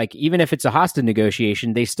get, like, even if it's a hostage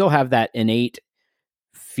negotiation, they still have that innate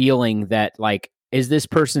feeling that, like, is this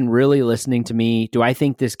person really listening to me? Do I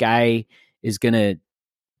think this guy is going to,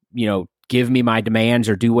 give me my demands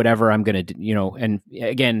or do whatever I'm going to, and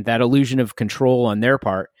again, that illusion of control on their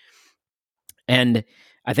part. And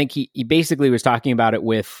I think he basically was talking about it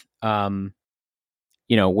with,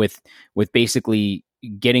 with basically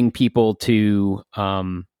getting people to,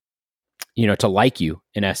 to like you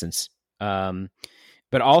in essence.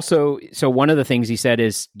 But also, so one of the things he said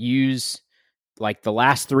is use like the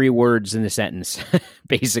last three words in the sentence,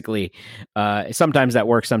 basically. Sometimes that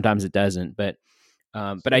works, sometimes it doesn't. But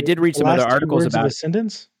I did read some other articles about a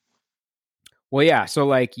sentence. Well, yeah. So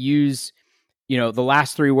like use, the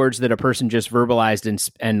last three words that a person just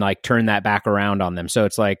verbalized and like turn that back around on them. So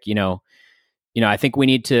it's like, I think we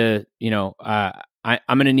need to, I'm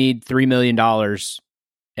going to need $3 million.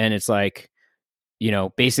 And it's like,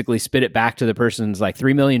 basically spit it back to the person's like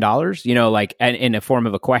 $3 million, like in a form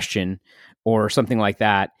of a question or something like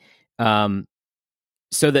that.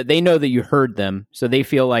 So that they know that you heard them. So they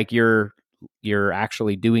feel like you're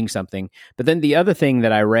actually doing something. But then the other thing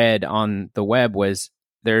that I read on the web was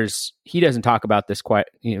he doesn't talk about this quite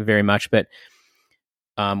very much, but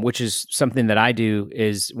which is something that I do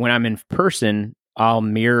is when I'm in person, I'll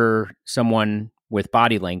mirror someone with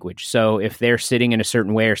body language. So if they're sitting in a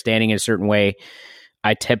certain way or standing in a certain way,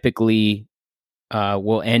 I typically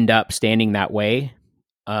will end up standing that way.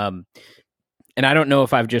 And I don't know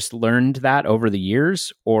if I've just learned that over the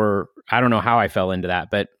years, or I don't know how I fell into that,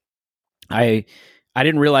 but I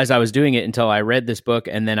didn't realize I was doing it until I read this book.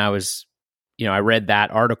 And then I read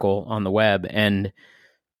that article on the web, and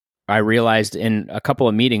I realized in a couple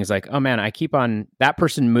of meetings, like, oh man, that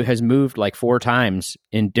person has moved like 4 times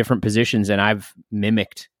in different positions, and I've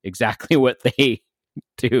mimicked exactly what they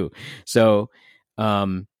do. So,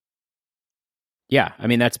 yeah, I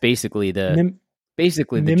mean, that's basically the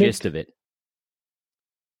gist of it.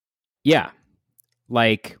 Yeah.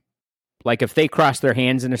 Like if they cross their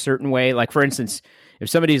hands in a certain way, like for instance, if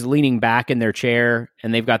somebody's leaning back in their chair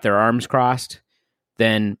and they've got their arms crossed,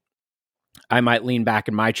 then I might lean back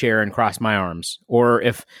in my chair and cross my arms. Or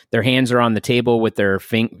if their hands are on the table with their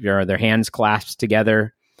hands clasped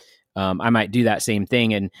together, I might do that same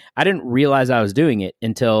thing. And I didn't realize I was doing it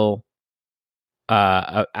until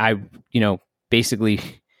I basically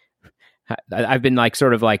I've been like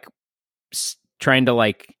sort of like trying to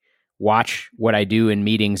like watch what I do in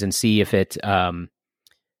meetings and see if it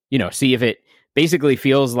basically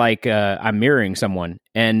feels like I'm mirroring someone.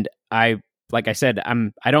 And like I said,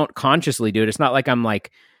 I don't consciously do it. It's not like I'm like,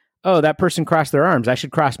 oh, that person crossed their arms, I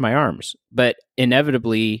should cross my arms. But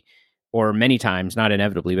inevitably, or many times, not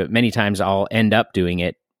inevitably, but many times I'll end up doing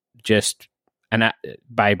it just, and I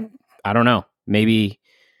don't know, maybe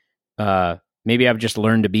I've just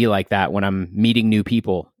learned to be like that when I'm meeting new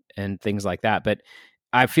people and things like that. But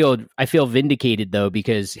I feel vindicated though,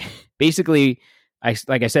 because basically,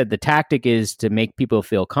 like I said, the tactic is to make people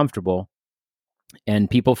feel comfortable, and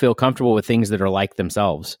people feel comfortable with things that are like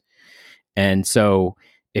themselves. And so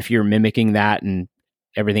if you're mimicking that and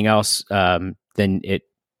everything else, then it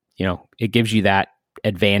gives you that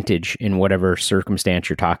advantage in whatever circumstance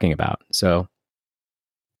you're talking about. So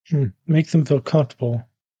make them feel comfortable.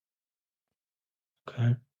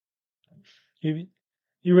 Okay.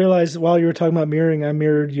 You realize while you were talking about mirroring, I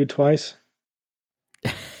mirrored you twice?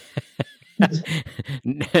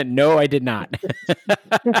 No, I did not.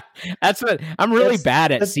 That's what I'm really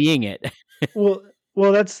bad at seeing it. well,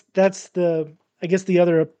 that's I guess the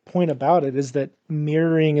other point about it is that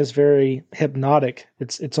mirroring is very hypnotic.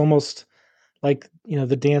 It's almost like,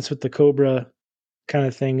 the dance with the cobra kind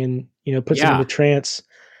of thing, and puts it into trance.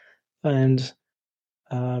 And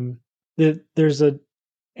that there's a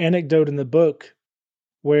anecdote in the book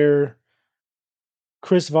where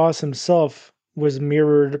Chris Voss himself was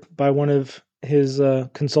mirrored by one of his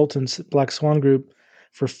consultants at Black Swan Group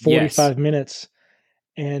for 45 minutes,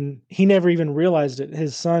 and he never even realized it.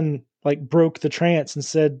 His son like broke the trance and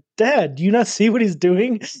said, "Dad, do you not see what he's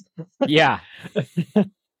doing?" Yeah.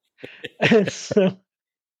 And so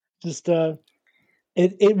just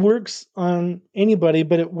it works on anybody,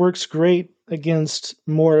 but it works great against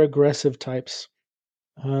more aggressive types.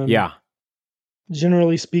 Yeah.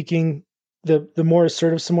 Generally speaking, the more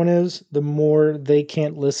assertive someone is, the more they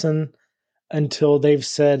can't listen until they've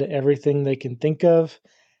said everything they can think of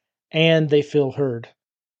and they feel heard.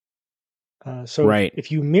 So right.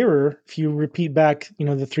 if you mirror, if you repeat back,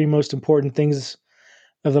 the three most important things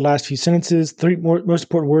of the last few sentences, most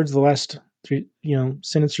important words of the last three,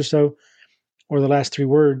 sentence or so, or the last three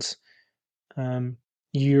words,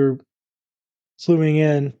 you're cluing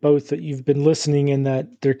in both that you've been listening and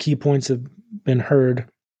that their key points have been heard.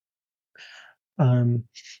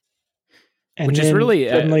 Which is really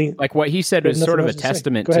like what he said was sort of a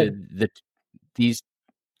testament to these.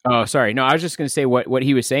 Oh, sorry. No, I was just going to say what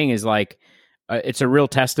he was saying is like, it's a real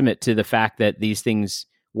testament to the fact that these things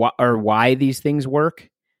or why these things work.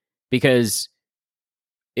 Because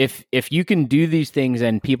if you can do these things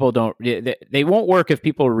and people don't, they won't work if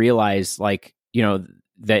people realize like,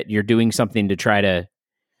 that you're doing something to try to,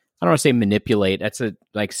 I don't want to say manipulate. That's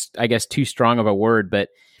I guess too strong of a word, but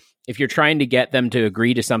if you're trying to get them to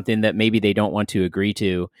agree to something that maybe they don't want to agree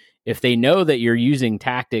to, if they know that you're using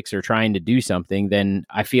tactics or trying to do something, then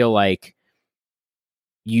I feel like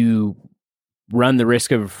you run the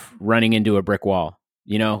risk of running into a brick wall.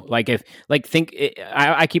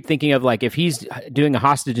 I keep thinking of like if he's doing a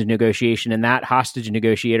hostage negotiation and that hostage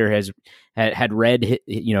negotiator had read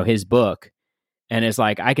his book and is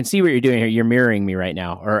like, I can see what you're doing here. You're mirroring me right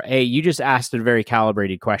now. Or, hey, you just asked a very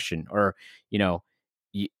calibrated question. Or,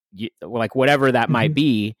 like whatever that might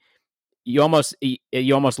be, you almost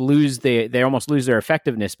lose they almost lose their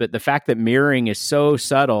effectiveness. But the fact that mirroring is so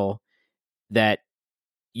subtle that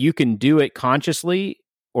you can do it consciously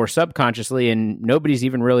or subconsciously, and nobody's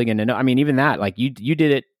even really going to know. I mean, even that, like you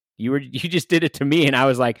did it, you just did it to me, and I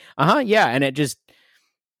was like, yeah, and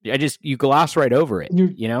you gloss right over it,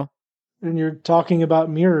 And you're talking about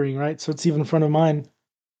mirroring, right? So it's even front of mind.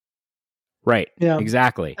 Right. Yeah.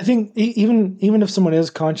 Exactly. I think even if someone is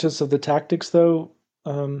conscious of the tactics, though,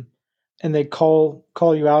 and they call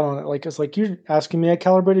you out on it, like it's like you're asking me a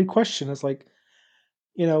calibrated question. It's like,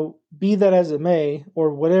 be that as it may,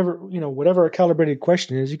 or whatever a calibrated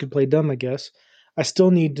question is, you could play dumb, I guess. I still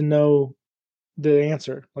need to know the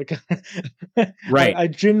answer. Like, right. I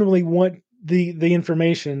genuinely want the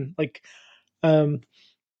information. Like, so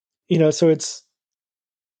it's,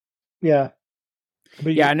 yeah.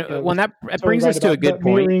 But yeah, when that brings us to a good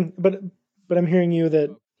point. Mirroring, but I'm hearing you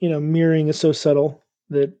that mirroring is so subtle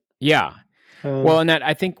that yeah. Well, and that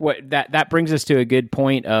I think that brings us to a good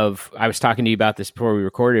point of I was talking to you about this before we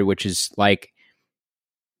recorded, which is like,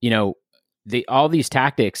 all these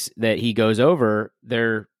tactics that he goes over,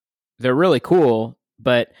 they're really cool,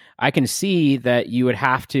 but I can see that you would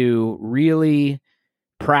have to really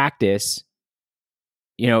practice.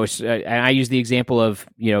 And I use the example of,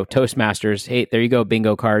 Toastmasters. Hey, there you go.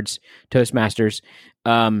 Bingo cards, Toastmasters.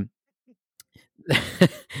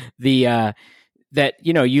 That,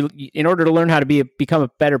 you, in order to learn how to become a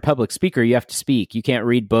better public speaker, you have to speak. You can't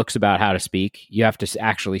read books about how to speak. You have to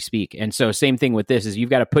actually speak. And so same thing with this is you've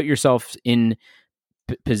got to put yourself in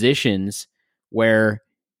positions where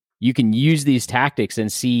you can use these tactics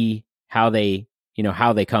and see how they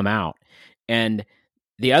come out. And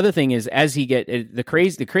the other thing is, as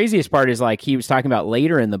the craziest part is like he was talking about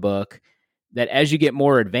later in the book, that as you get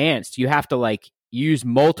more advanced, you have to like use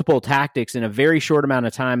multiple tactics in a very short amount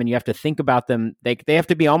of time, and you have to think about them. They have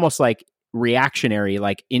to be almost like reactionary,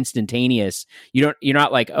 like instantaneous. You're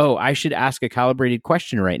not like, oh, I should ask a calibrated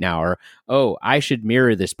question right now, or oh, I should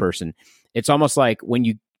mirror this person. It's almost like when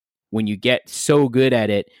you get so good at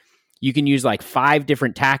it, you can use like 5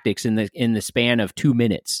 different tactics in the span of 2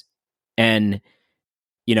 minutes, and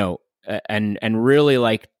and really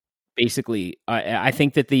like basically, I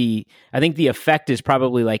think the effect is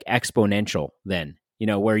probably like exponential then,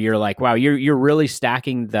 where you're like, wow, you're really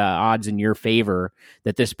stacking the odds in your favor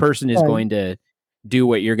that this person is going to do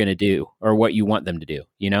what you're going to do or what you want them to do,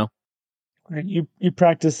 You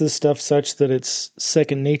practice this stuff such that it's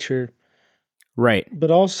second nature. Right. But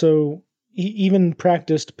also even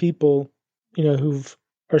practiced people, who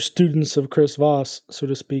are students of Chris Voss, so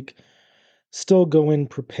to speak, still go in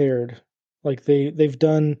prepared. Like they've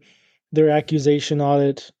done their accusation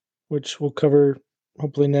audit, which we'll cover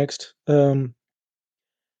hopefully next, to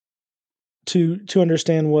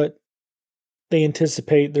understand what they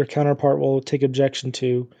anticipate their counterpart will take objection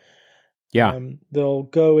to. Yeah. They'll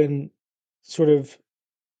go and sort of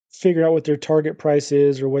figure out what their target price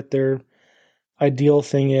is or what their ideal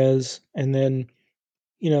thing is, and then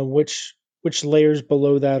which layers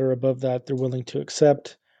below that or above that they're willing to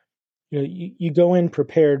accept. You go in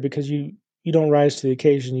prepared because you don't rise to the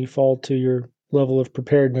occasion. You fall to your level of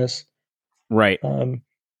preparedness. Right. And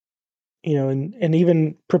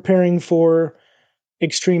even preparing for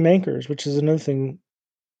extreme anchors, which is another thing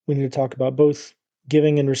we need to talk about, both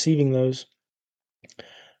giving and receiving those.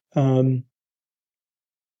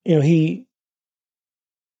 He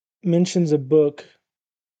mentions a book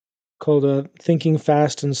called Thinking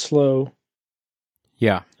Fast and Slow.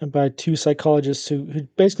 Yeah. By two psychologists who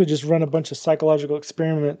basically just run a bunch of psychological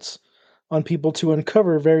experiments on people to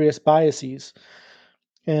uncover various biases.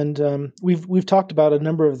 And we've talked about a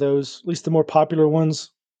number of those, at least the more popular ones,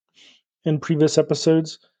 in previous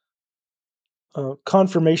episodes.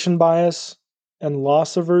 Confirmation bias and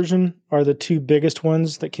loss aversion are the two biggest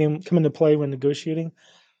ones that come into play when negotiating.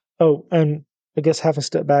 Oh, and I guess half a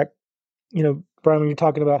step back, Brian, when you're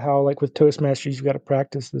talking about how, like with Toastmasters, you've got to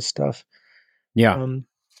practice this stuff. Yeah.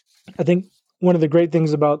 I think one of the great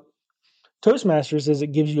things about Toastmasters is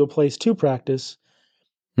it gives you a place to practice.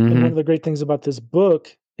 Mm-hmm. And one of the great things about this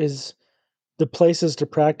book is the places to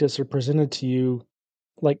practice are presented to you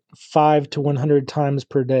like 5 to 100 times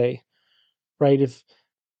per day, right? If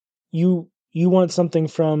you want something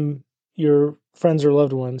from your friends or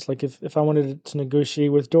loved ones, like if I wanted to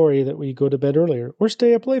negotiate with Dory that we go to bed earlier or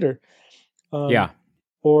stay up later, Yeah.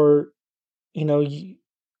 or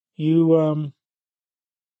you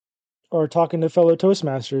are talking to fellow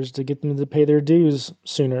Toastmasters to get them to pay their dues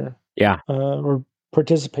sooner, Yeah. or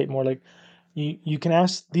participate more. Like you can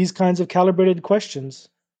ask these kinds of calibrated questions,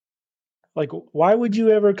 like why would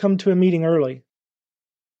you ever come to a meeting early?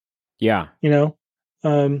 Yeah.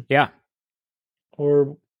 Yeah.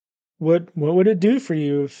 Or what would it do for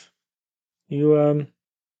you if you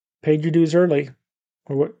paid your dues early?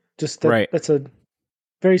 Or what? Just that. Right. That's a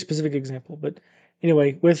very specific example. But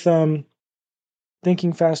anyway, with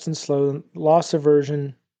Thinking Fast and Slow, loss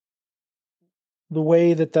aversion, the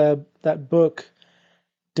way that that book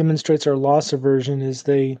demonstrates our loss aversion is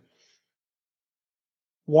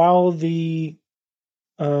while the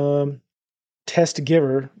test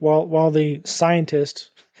giver, while the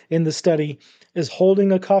scientist in the study is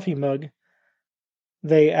holding a coffee mug,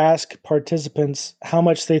 they ask participants how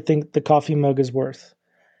much they think the coffee mug is worth.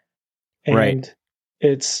 And right.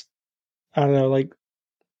 It's, I don't know, like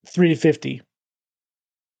 $3.50.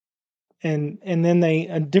 And then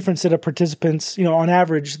a different set of participants, on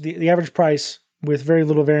average, the average price with very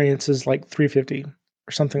little variance is like $3.50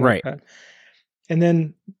 or something right. like that. And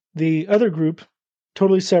then the other group,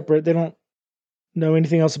 totally separate, they don't know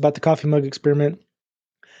anything else about the coffee mug experiment.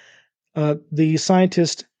 The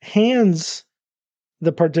scientist hands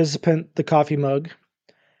the participant the coffee mug,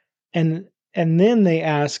 and then they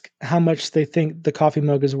ask how much they think the coffee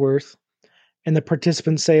mug is worth, and the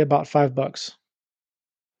participants say about $5.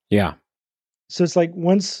 Yeah. So it's like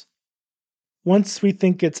once we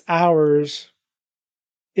think it's ours,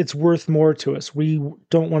 it's worth more to us. We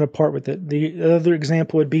don't want to part with it. The other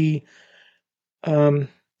example would be, and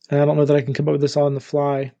I don't know that I can come up with this all on the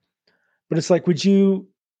fly, but it's like,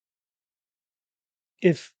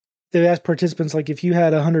 if they ask participants, like if you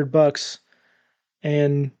had $100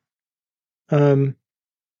 and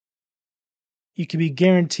you could be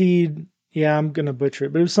guaranteed, yeah, I'm gonna butcher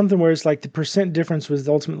it, but it was something where it's like the percent difference was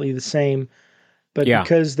ultimately the same, but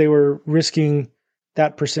because they were risking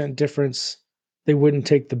that percent difference, they wouldn't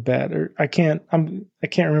take the bet. Or I can't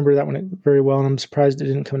remember that one very well, and I'm surprised it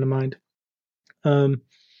didn't come to mind. And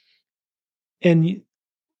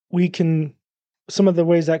we can, some of the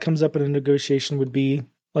ways that comes up in a negotiation would be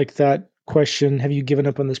like that question: have you given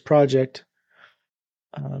up on this project?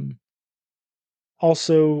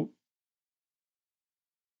 Also,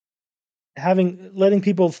 letting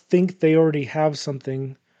people think they already have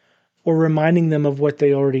something, or reminding them of what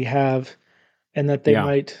they already have, and that they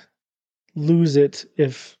might lose it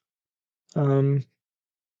if they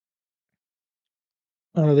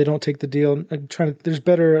don't take the deal. I'm trying to. There's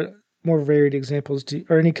better, more varied examples.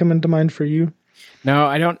 Are any coming to mind for you? No,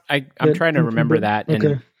 I don't. I'm trying to remember that.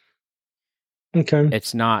 Okay. Okay.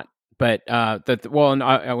 It's not. But what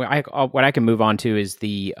I can move on to is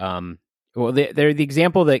the the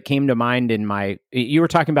example that came to mind in my. You were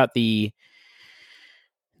talking about the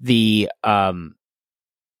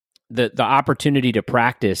opportunity to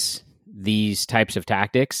practice these types of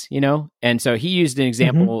tactics, And so he used an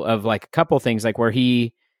example of like a couple things, like where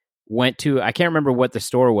he went to, I can't remember what the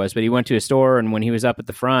store was, but he went to a store, and when he was up at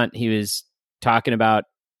the front, he was talking about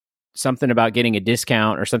something about getting a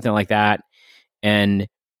discount or something like that. And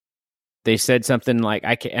they said something like,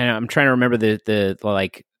 I'm trying to remember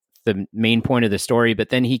the main point of the story, but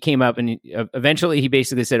then he came up and eventually he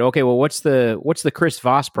basically said, okay, well, what's the Chris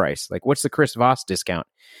Voss price? Like, what's the Chris Voss discount?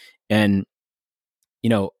 And,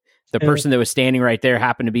 the person that was standing right there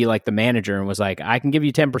happened to be like the manager and was like, I can give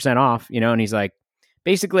you 10% off, and he's like,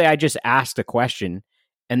 basically, I just asked a question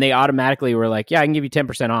and they automatically were like, yeah, I can give you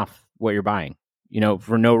 10% off what you're buying,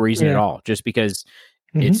 for no reason at all, just because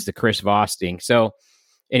it's the Chris Voss thing. So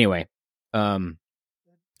anyway, getting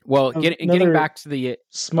back to the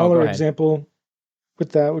smaller example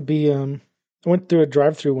with that would be, I went through a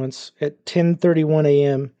drive-through once at 10:31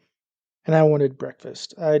 a.m. and I wanted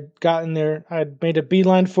breakfast. I'd gotten there, I'd made a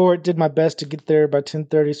beeline for it, did my best to get there by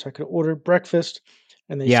 10:30 so I could order breakfast,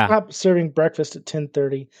 and they stopped serving breakfast at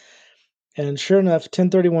 10:30. And sure enough,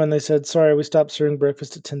 10:31 they said, "Sorry, we stopped serving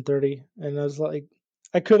breakfast at 10:30." And I was like,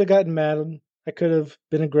 I could have gotten mad, I could have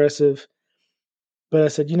been aggressive, but I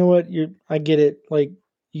said, "You know what? I get it. Like,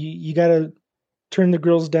 you got to turn the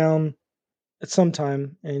grills down at some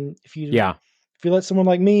time, and if you let someone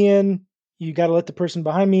like me in, you got to let the person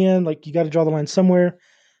behind me in. Like, you got to draw the line somewhere."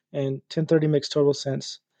 And 10:30 makes total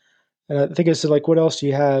sense. And I think I said, like, "What else do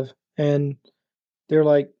you have?" And they're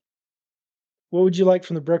like, "What would you like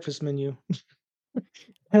from the breakfast menu?"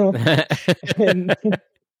 and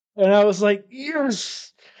I was like,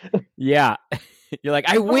 "Yes." Yeah. You're like,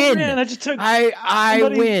 I win. Man, I just took I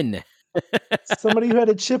win. Somebody who had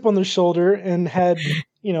a chip on their shoulder and had,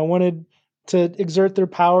 wanted to exert their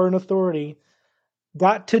power and authority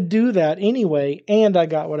got to do that anyway, and I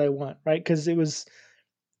got what I want, right? Because it was,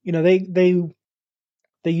 they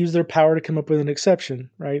used their power to come up with an exception,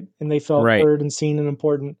 right? And they felt heard and seen and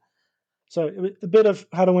important. So it was a bit of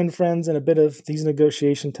How to Win Friends and a bit of these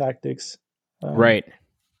negotiation tactics. Right.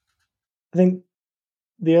 I think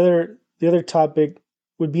the other topic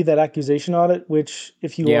would be that accusation audit, which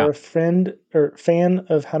if you are a friend or fan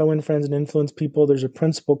of How to Win Friends and Influence People, there's a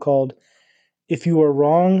principle called, if you are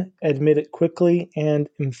wrong, admit it quickly and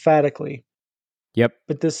emphatically. Yep.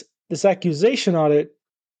 But this accusation audit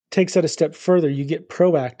takes that a step further. You get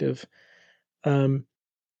proactive. And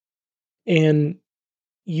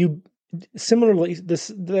you similarly,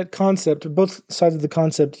 that concept, both sides of the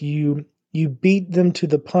concept, you beat them to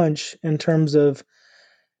the punch in terms of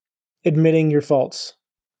admitting your faults,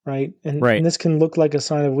 right? And this can look like a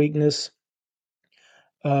sign of weakness.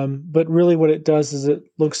 But really what it does is it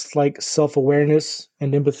looks like self-awareness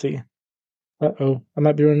and empathy. Uh-oh, I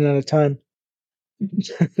might be running out of time.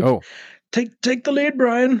 Oh. Take the lead,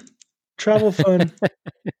 Brian. Travel fun.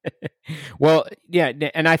 Well, yeah,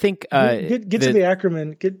 and I think get to the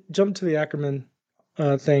Ackerman. Jump to the Ackerman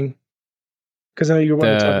thing, because I know you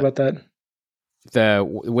want to talk about that.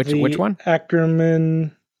 Which one?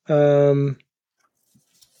 Ackerman. Oh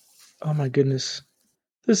my goodness,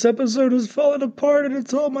 this episode is falling apart, and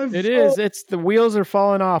it's all my fault. It is. It's the wheels are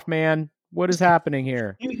falling off, man. What is happening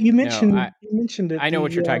here? You mentioned it. I know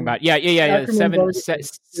what you're talking about. Yeah.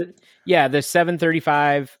 The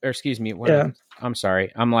 735, or excuse me. I'm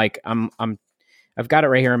sorry. I've got it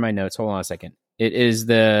right here in my notes. Hold on a second. It is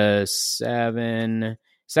the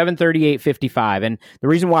 738.55. And the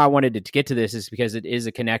reason why I wanted to get to this is because it is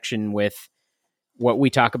a connection with what we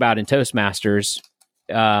talk about in Toastmasters,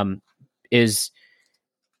 is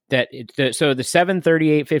that so the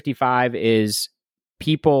 738.55 is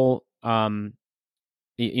people,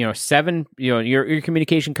 your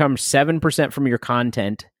communication comes 7% from your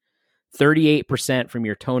content, 38% from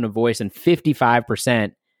your tone of voice, and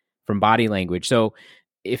 55% from body language. So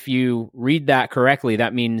if you read that correctly,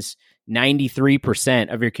 that means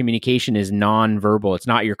 93% of your communication is nonverbal. It's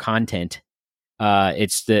not your content. I'm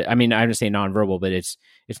going to say nonverbal, but it's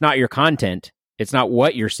not your content. It's not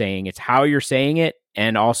what you're saying. It's how you're saying it,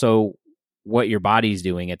 and also what your body's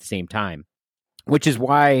doing at the same time, which is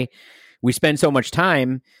why we spend so much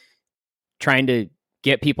time trying to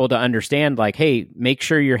get people to understand, like, hey, make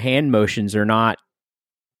sure your hand motions are not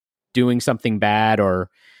doing something bad or,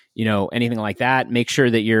 anything like that. Make sure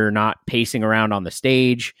that you're not pacing around on the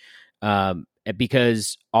stage,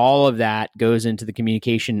 because all of that goes into the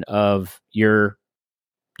communication of your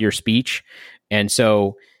speech. And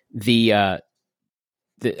so I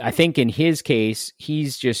think in his case,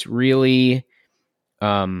 he's just really,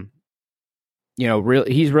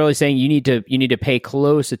 he's really saying you need to pay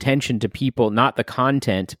close attention to people, not the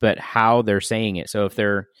content, but how they're saying it. So if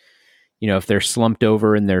they're slumped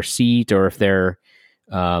over in their seat, or if they're,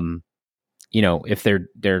 if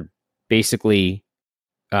they're basically,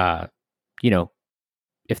 if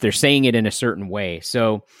they're saying it in a certain way.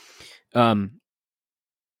 So, like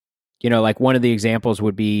one of the examples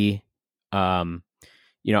would be,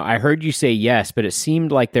 I heard you say yes, but it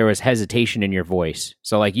seemed like there was hesitation in your voice.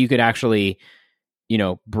 So like you could actually,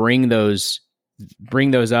 bring those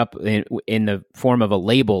up in the form of a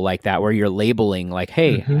label like that, where you're labeling like,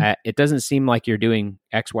 hey, it doesn't seem like you're doing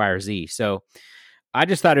X, Y, or Z. So I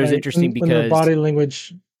just thought it was interesting because when their body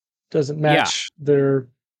language doesn't match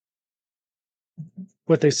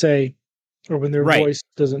what they say, or when their voice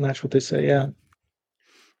doesn't match what they say. Yeah.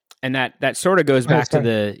 And that sort of goes back to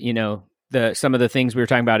the some of the things we were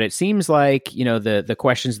talking about. It seems like, the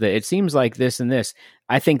questions that it seems like this and this.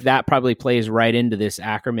 I think that probably plays right into this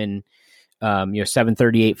Ackerman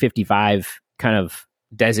 738-55 kind of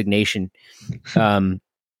designation.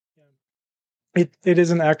 It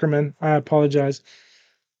is an Ackerman. I apologize.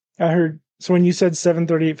 I heard, so when you said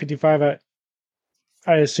 738-55,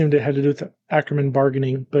 I assumed it had to do with Ackerman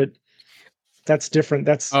bargaining, but that's different.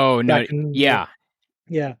 That's yeah.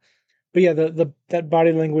 But yeah, that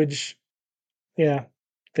body language,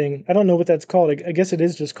 thing. I don't know what that's called. I guess it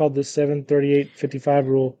is just called the 738-55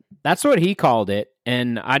 rule. That's what he called it.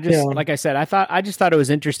 And I just, like I said, I just thought it was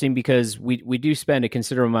interesting because we do spend a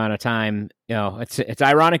considerable amount of time. It's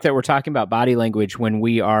ironic that we're talking about body language when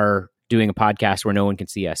we are doing a podcast where no one can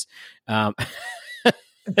see us. So,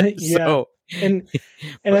 and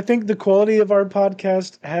I think the quality of our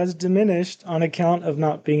podcast has diminished on account of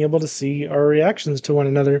not being able to see our reactions to one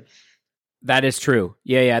another. That is true.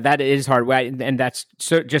 Yeah, that is hard. And that's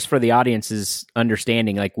just for the audience's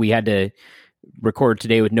understanding. Like we had to record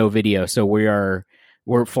today with no video, so we're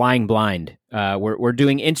flying blind. We're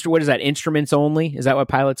doing what is that? Instruments only? Is that what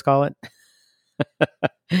pilots call it?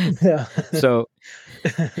 Yeah. So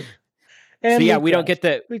we don't get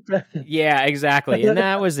the. Yeah, exactly. And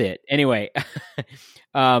that was it. Anyway,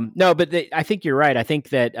 no, but I think you're right. I think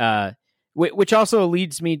that which also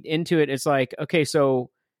leads me into it. It's like, okay, so.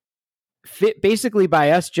 Basically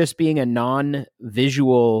by us just being a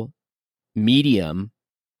non-visual medium,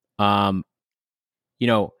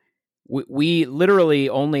 we literally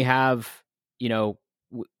only have,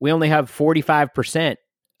 we only have 45%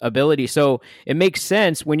 ability. So it makes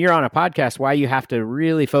sense when you're on a podcast why you have to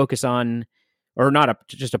really focus on, or not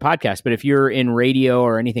just a podcast, but if you're in radio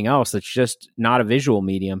or anything else that's just not a visual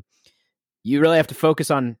medium, you really have to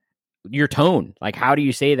focus on your tone. Like, how do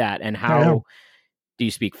you say that, and how do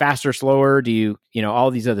you speak faster, slower? Do you, all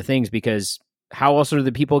these other things? Because how else are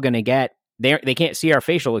the people going to get? They can't see our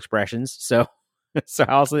facial expressions, so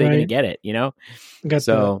how else are they going to get it? Got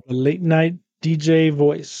the late night DJ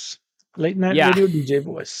voice, late night radio DJ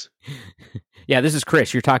voice. Yeah, this is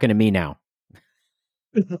Chris. You're talking to me now.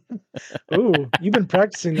 Oh, you've been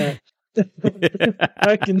practicing that.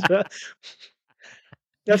 I can.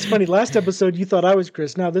 That's funny. Last episode, you thought I was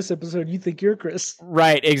Chris. Now this episode, you think you're Chris.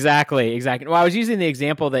 Right. Exactly. Well, I was using the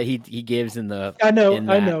example that he gives in the. I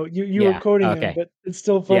know. You were quoting him, but it's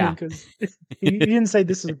still funny because you didn't say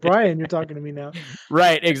this is Brian. You're talking to me now.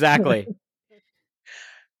 Right. Exactly.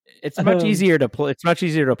 It's much easier to play. It's much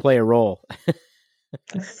easier to play a role.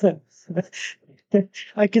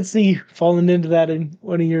 I can see you falling into that in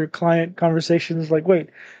one of your client conversations. Like,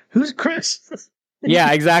 wait, who's Chris?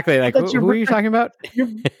 Yeah, exactly. Like, who are you talking about?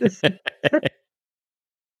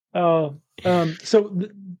 So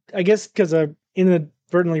I guess because I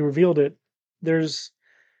inadvertently revealed it, there's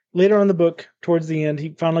later on in the book, towards the end, he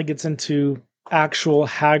finally gets into actual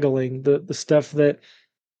haggling, the stuff that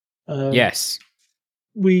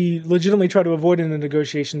we legitimately try to avoid in a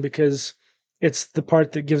negotiation because it's the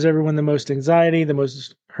part that gives everyone the most anxiety, the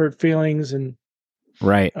most hurt feelings, and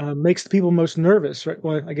makes the people most nervous, right?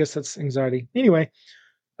 Well, I guess that's anxiety. Anyway,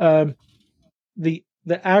 the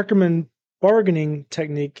Ackerman bargaining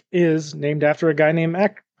technique is named after a guy named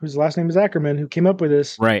whose last name is Ackerman, who came up with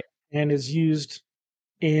this, and is used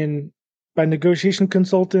by negotiation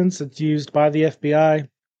consultants. It's used by the FBI.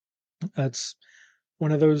 That's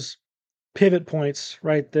one of those pivot points,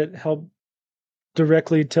 right, that help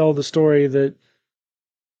directly tell the story that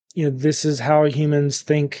this is how humans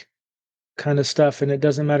think, kind of stuff, and it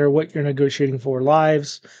doesn't matter what you're negotiating for,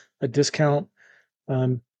 lives, a discount.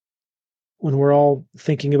 When we're all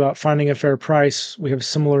thinking about finding a fair price, we have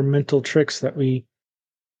similar mental tricks that we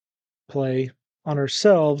play on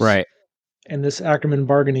ourselves, and this Ackerman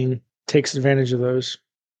bargaining takes advantage of those.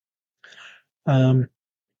 And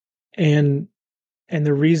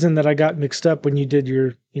the reason that I got mixed up when you did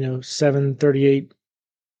your 738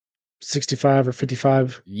 65 or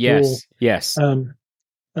 55 rule,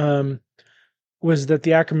 was that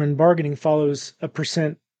the Ackerman bargaining follows a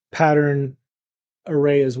percent pattern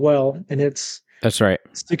array as well, and it's That's right.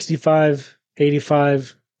 65,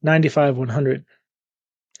 85, 95, 100.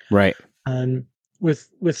 Right. With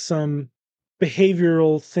some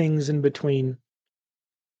behavioral things in between.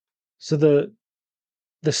 So the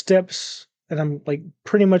steps, and I'm like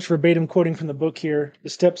pretty much verbatim quoting from the book here. The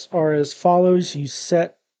steps are as follows: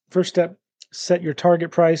 first step, set your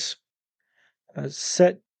target price,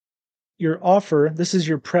 set your offer. This is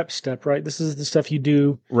your prep step, right? This is the stuff you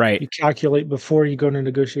do. Right. You calculate before you go into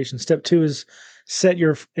negotiation. Step 2 is set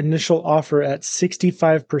your initial offer at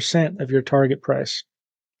 65% of your target price.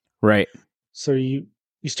 Right. So you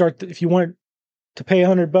start if you want to pay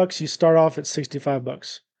 $100, you start off at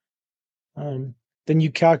 $65. Then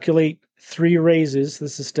you calculate 3 raises.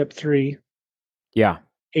 This is step 3. Yeah.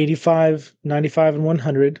 85, 95, and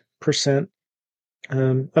 100%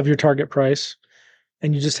 of your target price.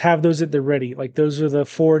 And you just have those at the ready. Like those are the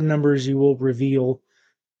 4 numbers you will reveal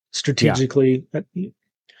strategically.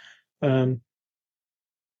 Yeah.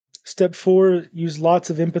 Step 4, use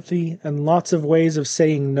lots of empathy and lots of ways of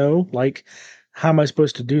saying no. Like, how am I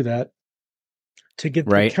supposed to do that? To get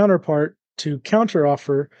the counterpart to counter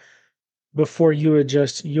offer before you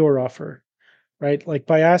adjust your offer, right? Like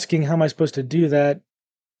by asking, how am I supposed to do that?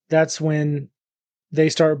 That's when they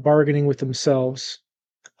start bargaining with themselves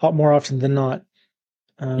more often than not.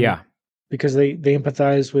 Because they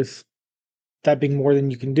empathize with that being more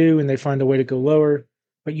than you can do, and they find a way to go lower,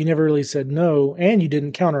 but you never really said no, and you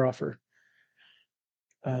didn't counteroffer.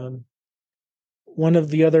 One of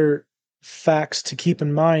the other facts to keep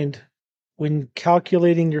in mind when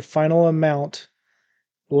calculating your final amount,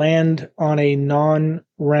 land on a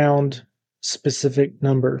non-round specific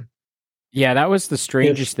number. Yeah, that was the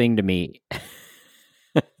strangest thing to me.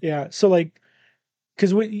 Yeah, so like,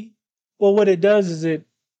 because what it does is it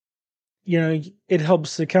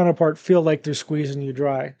helps the counterpart feel like they're squeezing you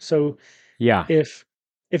dry. So yeah, if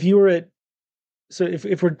you were at, so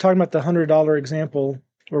if we're talking about the $100 example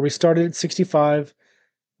where we started at 65,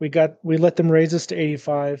 we let them raise us to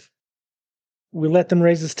 85, we let them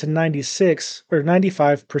raise us to 96 or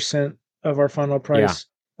 95% of our final price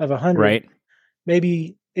of 100. Right.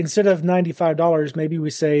 Maybe instead of $95, maybe we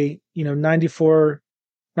say, $94.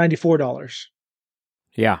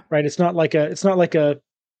 Yeah. Right. It's not like a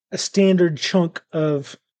standard chunk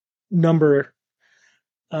of number.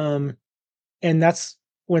 And that's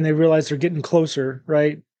when they realize they're getting closer,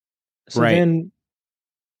 right? So then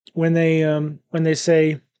when they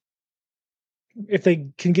say, if they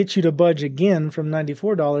can get you to budge again from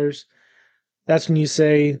 $94, that's when you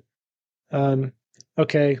say,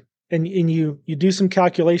 okay, and you do some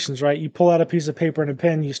calculations, right? You pull out a piece of paper and a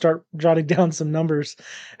pen, you start jotting down some numbers,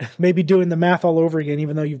 maybe doing the math all over again,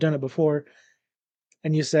 even though you've done it before.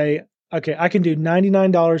 And you say, okay, I can do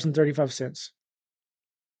 $99.35.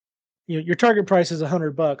 Your target price is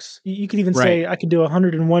 $100. You could even say I can do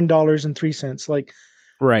 $101.03. Like,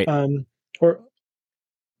 right. Or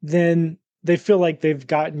then they feel like they've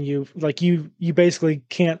gotten you. Like you basically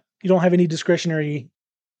can't. You don't have any discretionary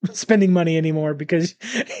spending money anymore because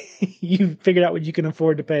you figured out what you can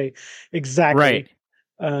afford to pay. Exactly.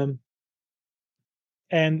 Right.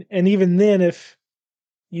 And even then, if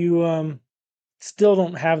you still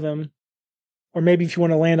don't have them, or maybe if you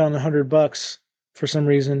want to land on $100 for some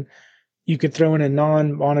reason, you could throw in a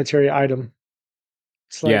non-monetary item.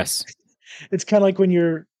 It's like, yes. It's kind of like when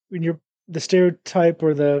you're the stereotype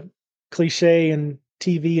or the cliche in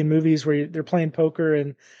TV and movies where they're playing poker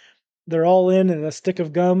and they're all in a stick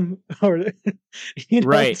of gum, or right.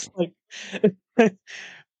 It's like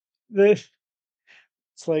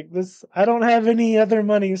it's like this. I don't have any other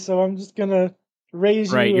money, so I'm just gonna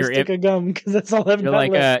raise you a stick of gum because that's all I've got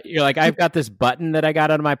left. You're like, I've got this button that I got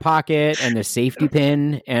out of my pocket and the safety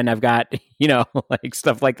pin, and I've got like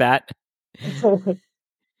stuff like that. Well,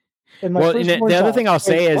 the other thing I'll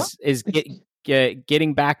say is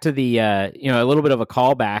getting back to the a little bit of a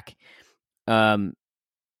callback,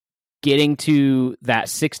 getting to that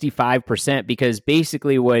 65%, because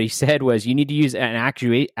basically what he said was you need to use an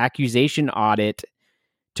accusation audit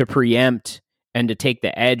to preempt and to take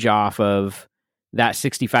the edge off of that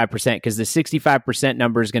 65%, because the 65%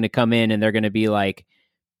 number is going to come in and they're going to be like,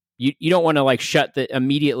 you don't want to like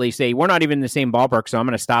immediately say we're not even in the same ballpark, so I'm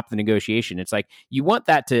going to stop the negotiation. It's like you want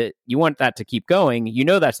that to keep going.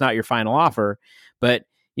 That's not your final offer, but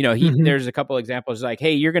there's a couple examples like,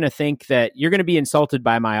 hey, you're going to think that you're going to be insulted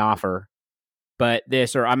by my offer, but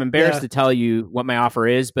this, or I'm embarrassed to tell you what my offer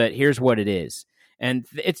is, but here's what it is, and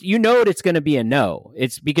it's it's going to be a no.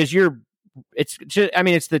 It's because it's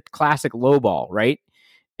the classic lowball, right?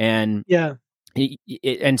 And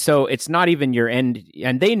and so it's not even your end,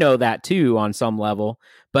 and they know that too on some level,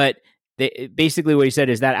 but basically what he said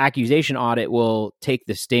is that accusation audit will take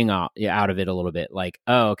the sting out of it a little bit. Like,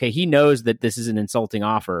 oh, okay, he knows that this is an insulting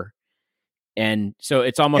offer. And so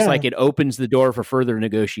it's almost like it opens the door for further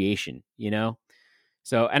negotiation,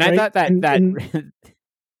 So, and right. I thought that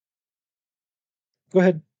Go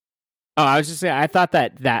ahead. Oh, I was just saying, I thought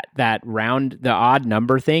that round, the odd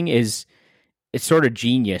number thing it's sort of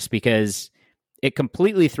genius because it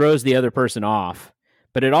completely throws the other person off,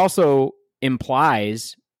 but it also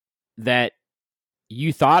implies that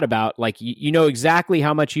you thought about, like, you know exactly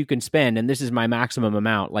how much you can spend, and this is my maximum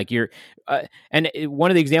amount. Like and one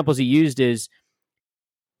of the examples he used is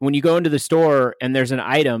when you go into the store and there's an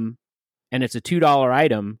item and it's a $2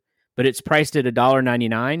 item, but it's priced at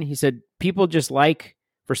 $1.99. He said people just like,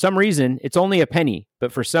 for some reason, it's only a penny,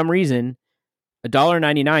 but for some reason,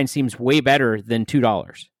 $1.99 seems way better than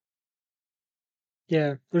 $2.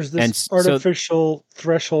 Yeah, there's this artificial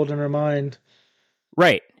threshold in our mind.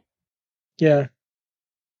 Right. Yeah.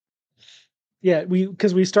 Yeah,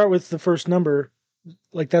 because we start with the first number,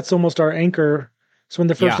 like that's almost our anchor. So when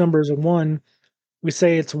the first number is a 1, we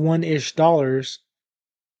say it's $1-ish.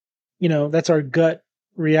 That's our gut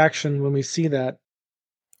reaction when we see that.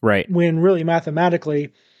 Right. When really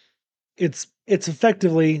mathematically, it's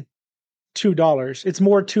effectively $2. It's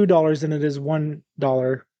more $2 than it is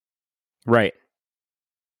 $1. Right.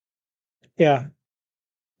 Yeah.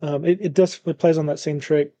 It plays on that same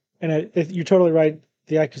trick. And you're totally right.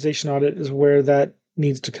 The accusation audit is where that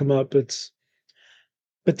needs to come up. But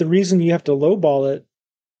the reason you have to lowball it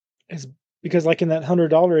is because, like in that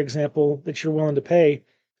 $100 example that you're willing to pay,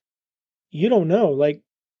 you don't know. Like,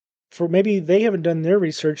 for maybe they haven't done their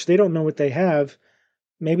research, they don't know what they have.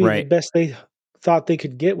 Maybe the best they thought they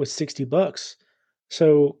could get was $60.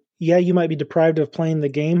 So yeah, you might be deprived of playing the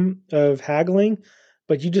game of haggling,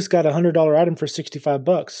 but you just got a $100 item for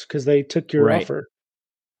 $65 because they took your offer.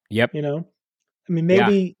 Yep. I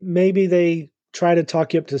mean, maybe they try to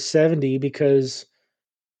talk you up to 70 because,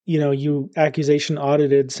 you accusation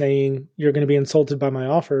audited saying you're going to be insulted by my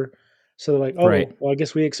offer. So they're like, oh, well, I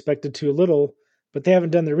guess we expected too little, but they haven't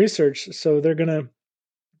done their research. So they're going to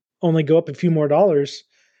only go up a few more dollars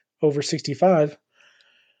over 65.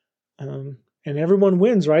 And everyone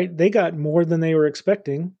wins, right? They got more than they were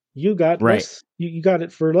expecting. You got less. You got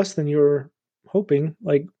it for less than you were hoping.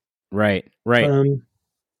 Like, right.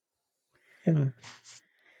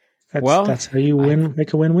 That's how you win.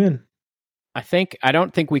 Make a win-win. I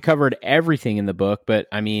don't think we covered everything in the book, but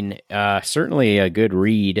I mean, certainly a good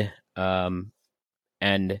read. And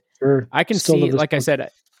sure. I can see, like I said,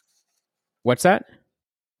 what's that?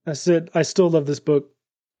 I said, I still love this book.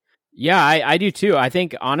 Yeah, I do too. I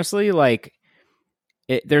think honestly, like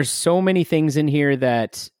there's so many things in here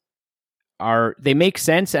that they make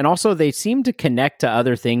sense, and also they seem to connect to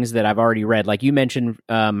other things that I've already read. Like you mentioned,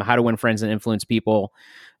 How to Win Friends and Influence People.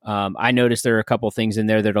 I noticed there are a couple things in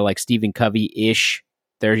there that are like Stephen Covey-ish.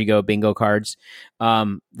 There you go, bingo cards.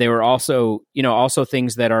 They were also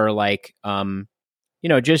things that are like,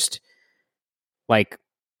 just like,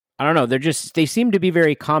 I don't know. They seem to be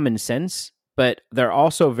very common sense, but they're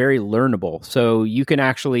also very learnable. So you can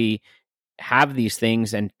actually have these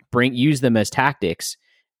things and use them as tactics.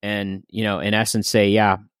 And, in essence say,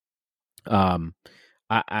 I'm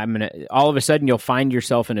going to, all of a sudden you'll find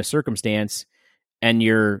yourself in a circumstance and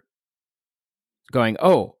you're going,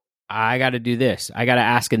 oh, I got to do this. I got to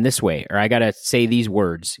ask in this way, or I got to say these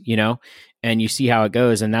words, and you see how it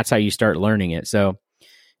goes. And that's how you start learning it. So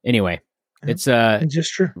anyway, it's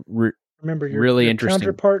just true. Remember, your interesting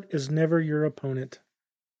counterpart is never your opponent.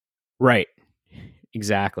 Right.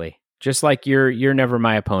 Exactly. Just like you're never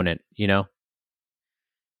my opponent, Yeah.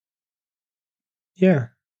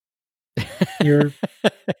 Yeah.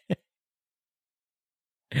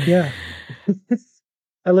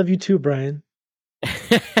 I love you too, Brian.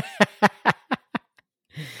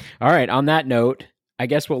 All right. On that note, I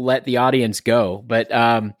guess we'll let the audience go. But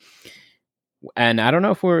and I don't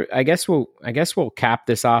know if I guess we'll cap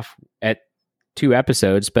this off at 2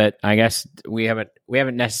 episodes, but I guess we haven't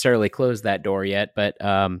necessarily closed that door yet. But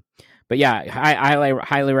yeah, I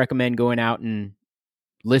highly recommend going out and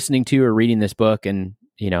listening to or reading this book, and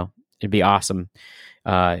it'd be awesome.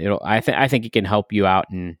 I think it can help you out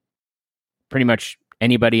in pretty much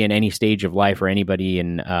anybody in any stage of life, or anybody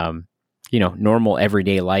in normal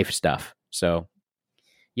everyday life stuff. So,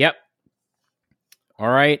 yep. All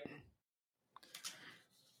right.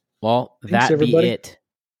 Well, that'd be it.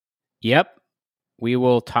 Yep. We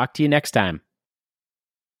will talk to you next time.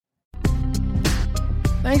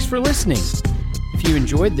 Thanks for listening. If you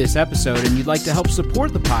enjoyed this episode and you'd like to help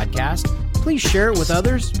support the podcast, please share it with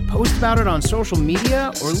others, post about it on social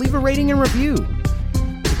media, or leave a rating and review.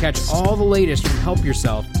 To catch all the latest from Help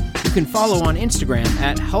Yourself, you can follow on Instagram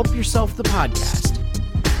at Help Yourself the Podcast.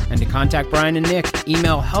 And to contact Brian and Nick,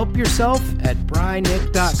 email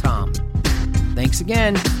helpyourself@brynick.com. Thanks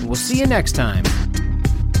again, and we'll see you next time.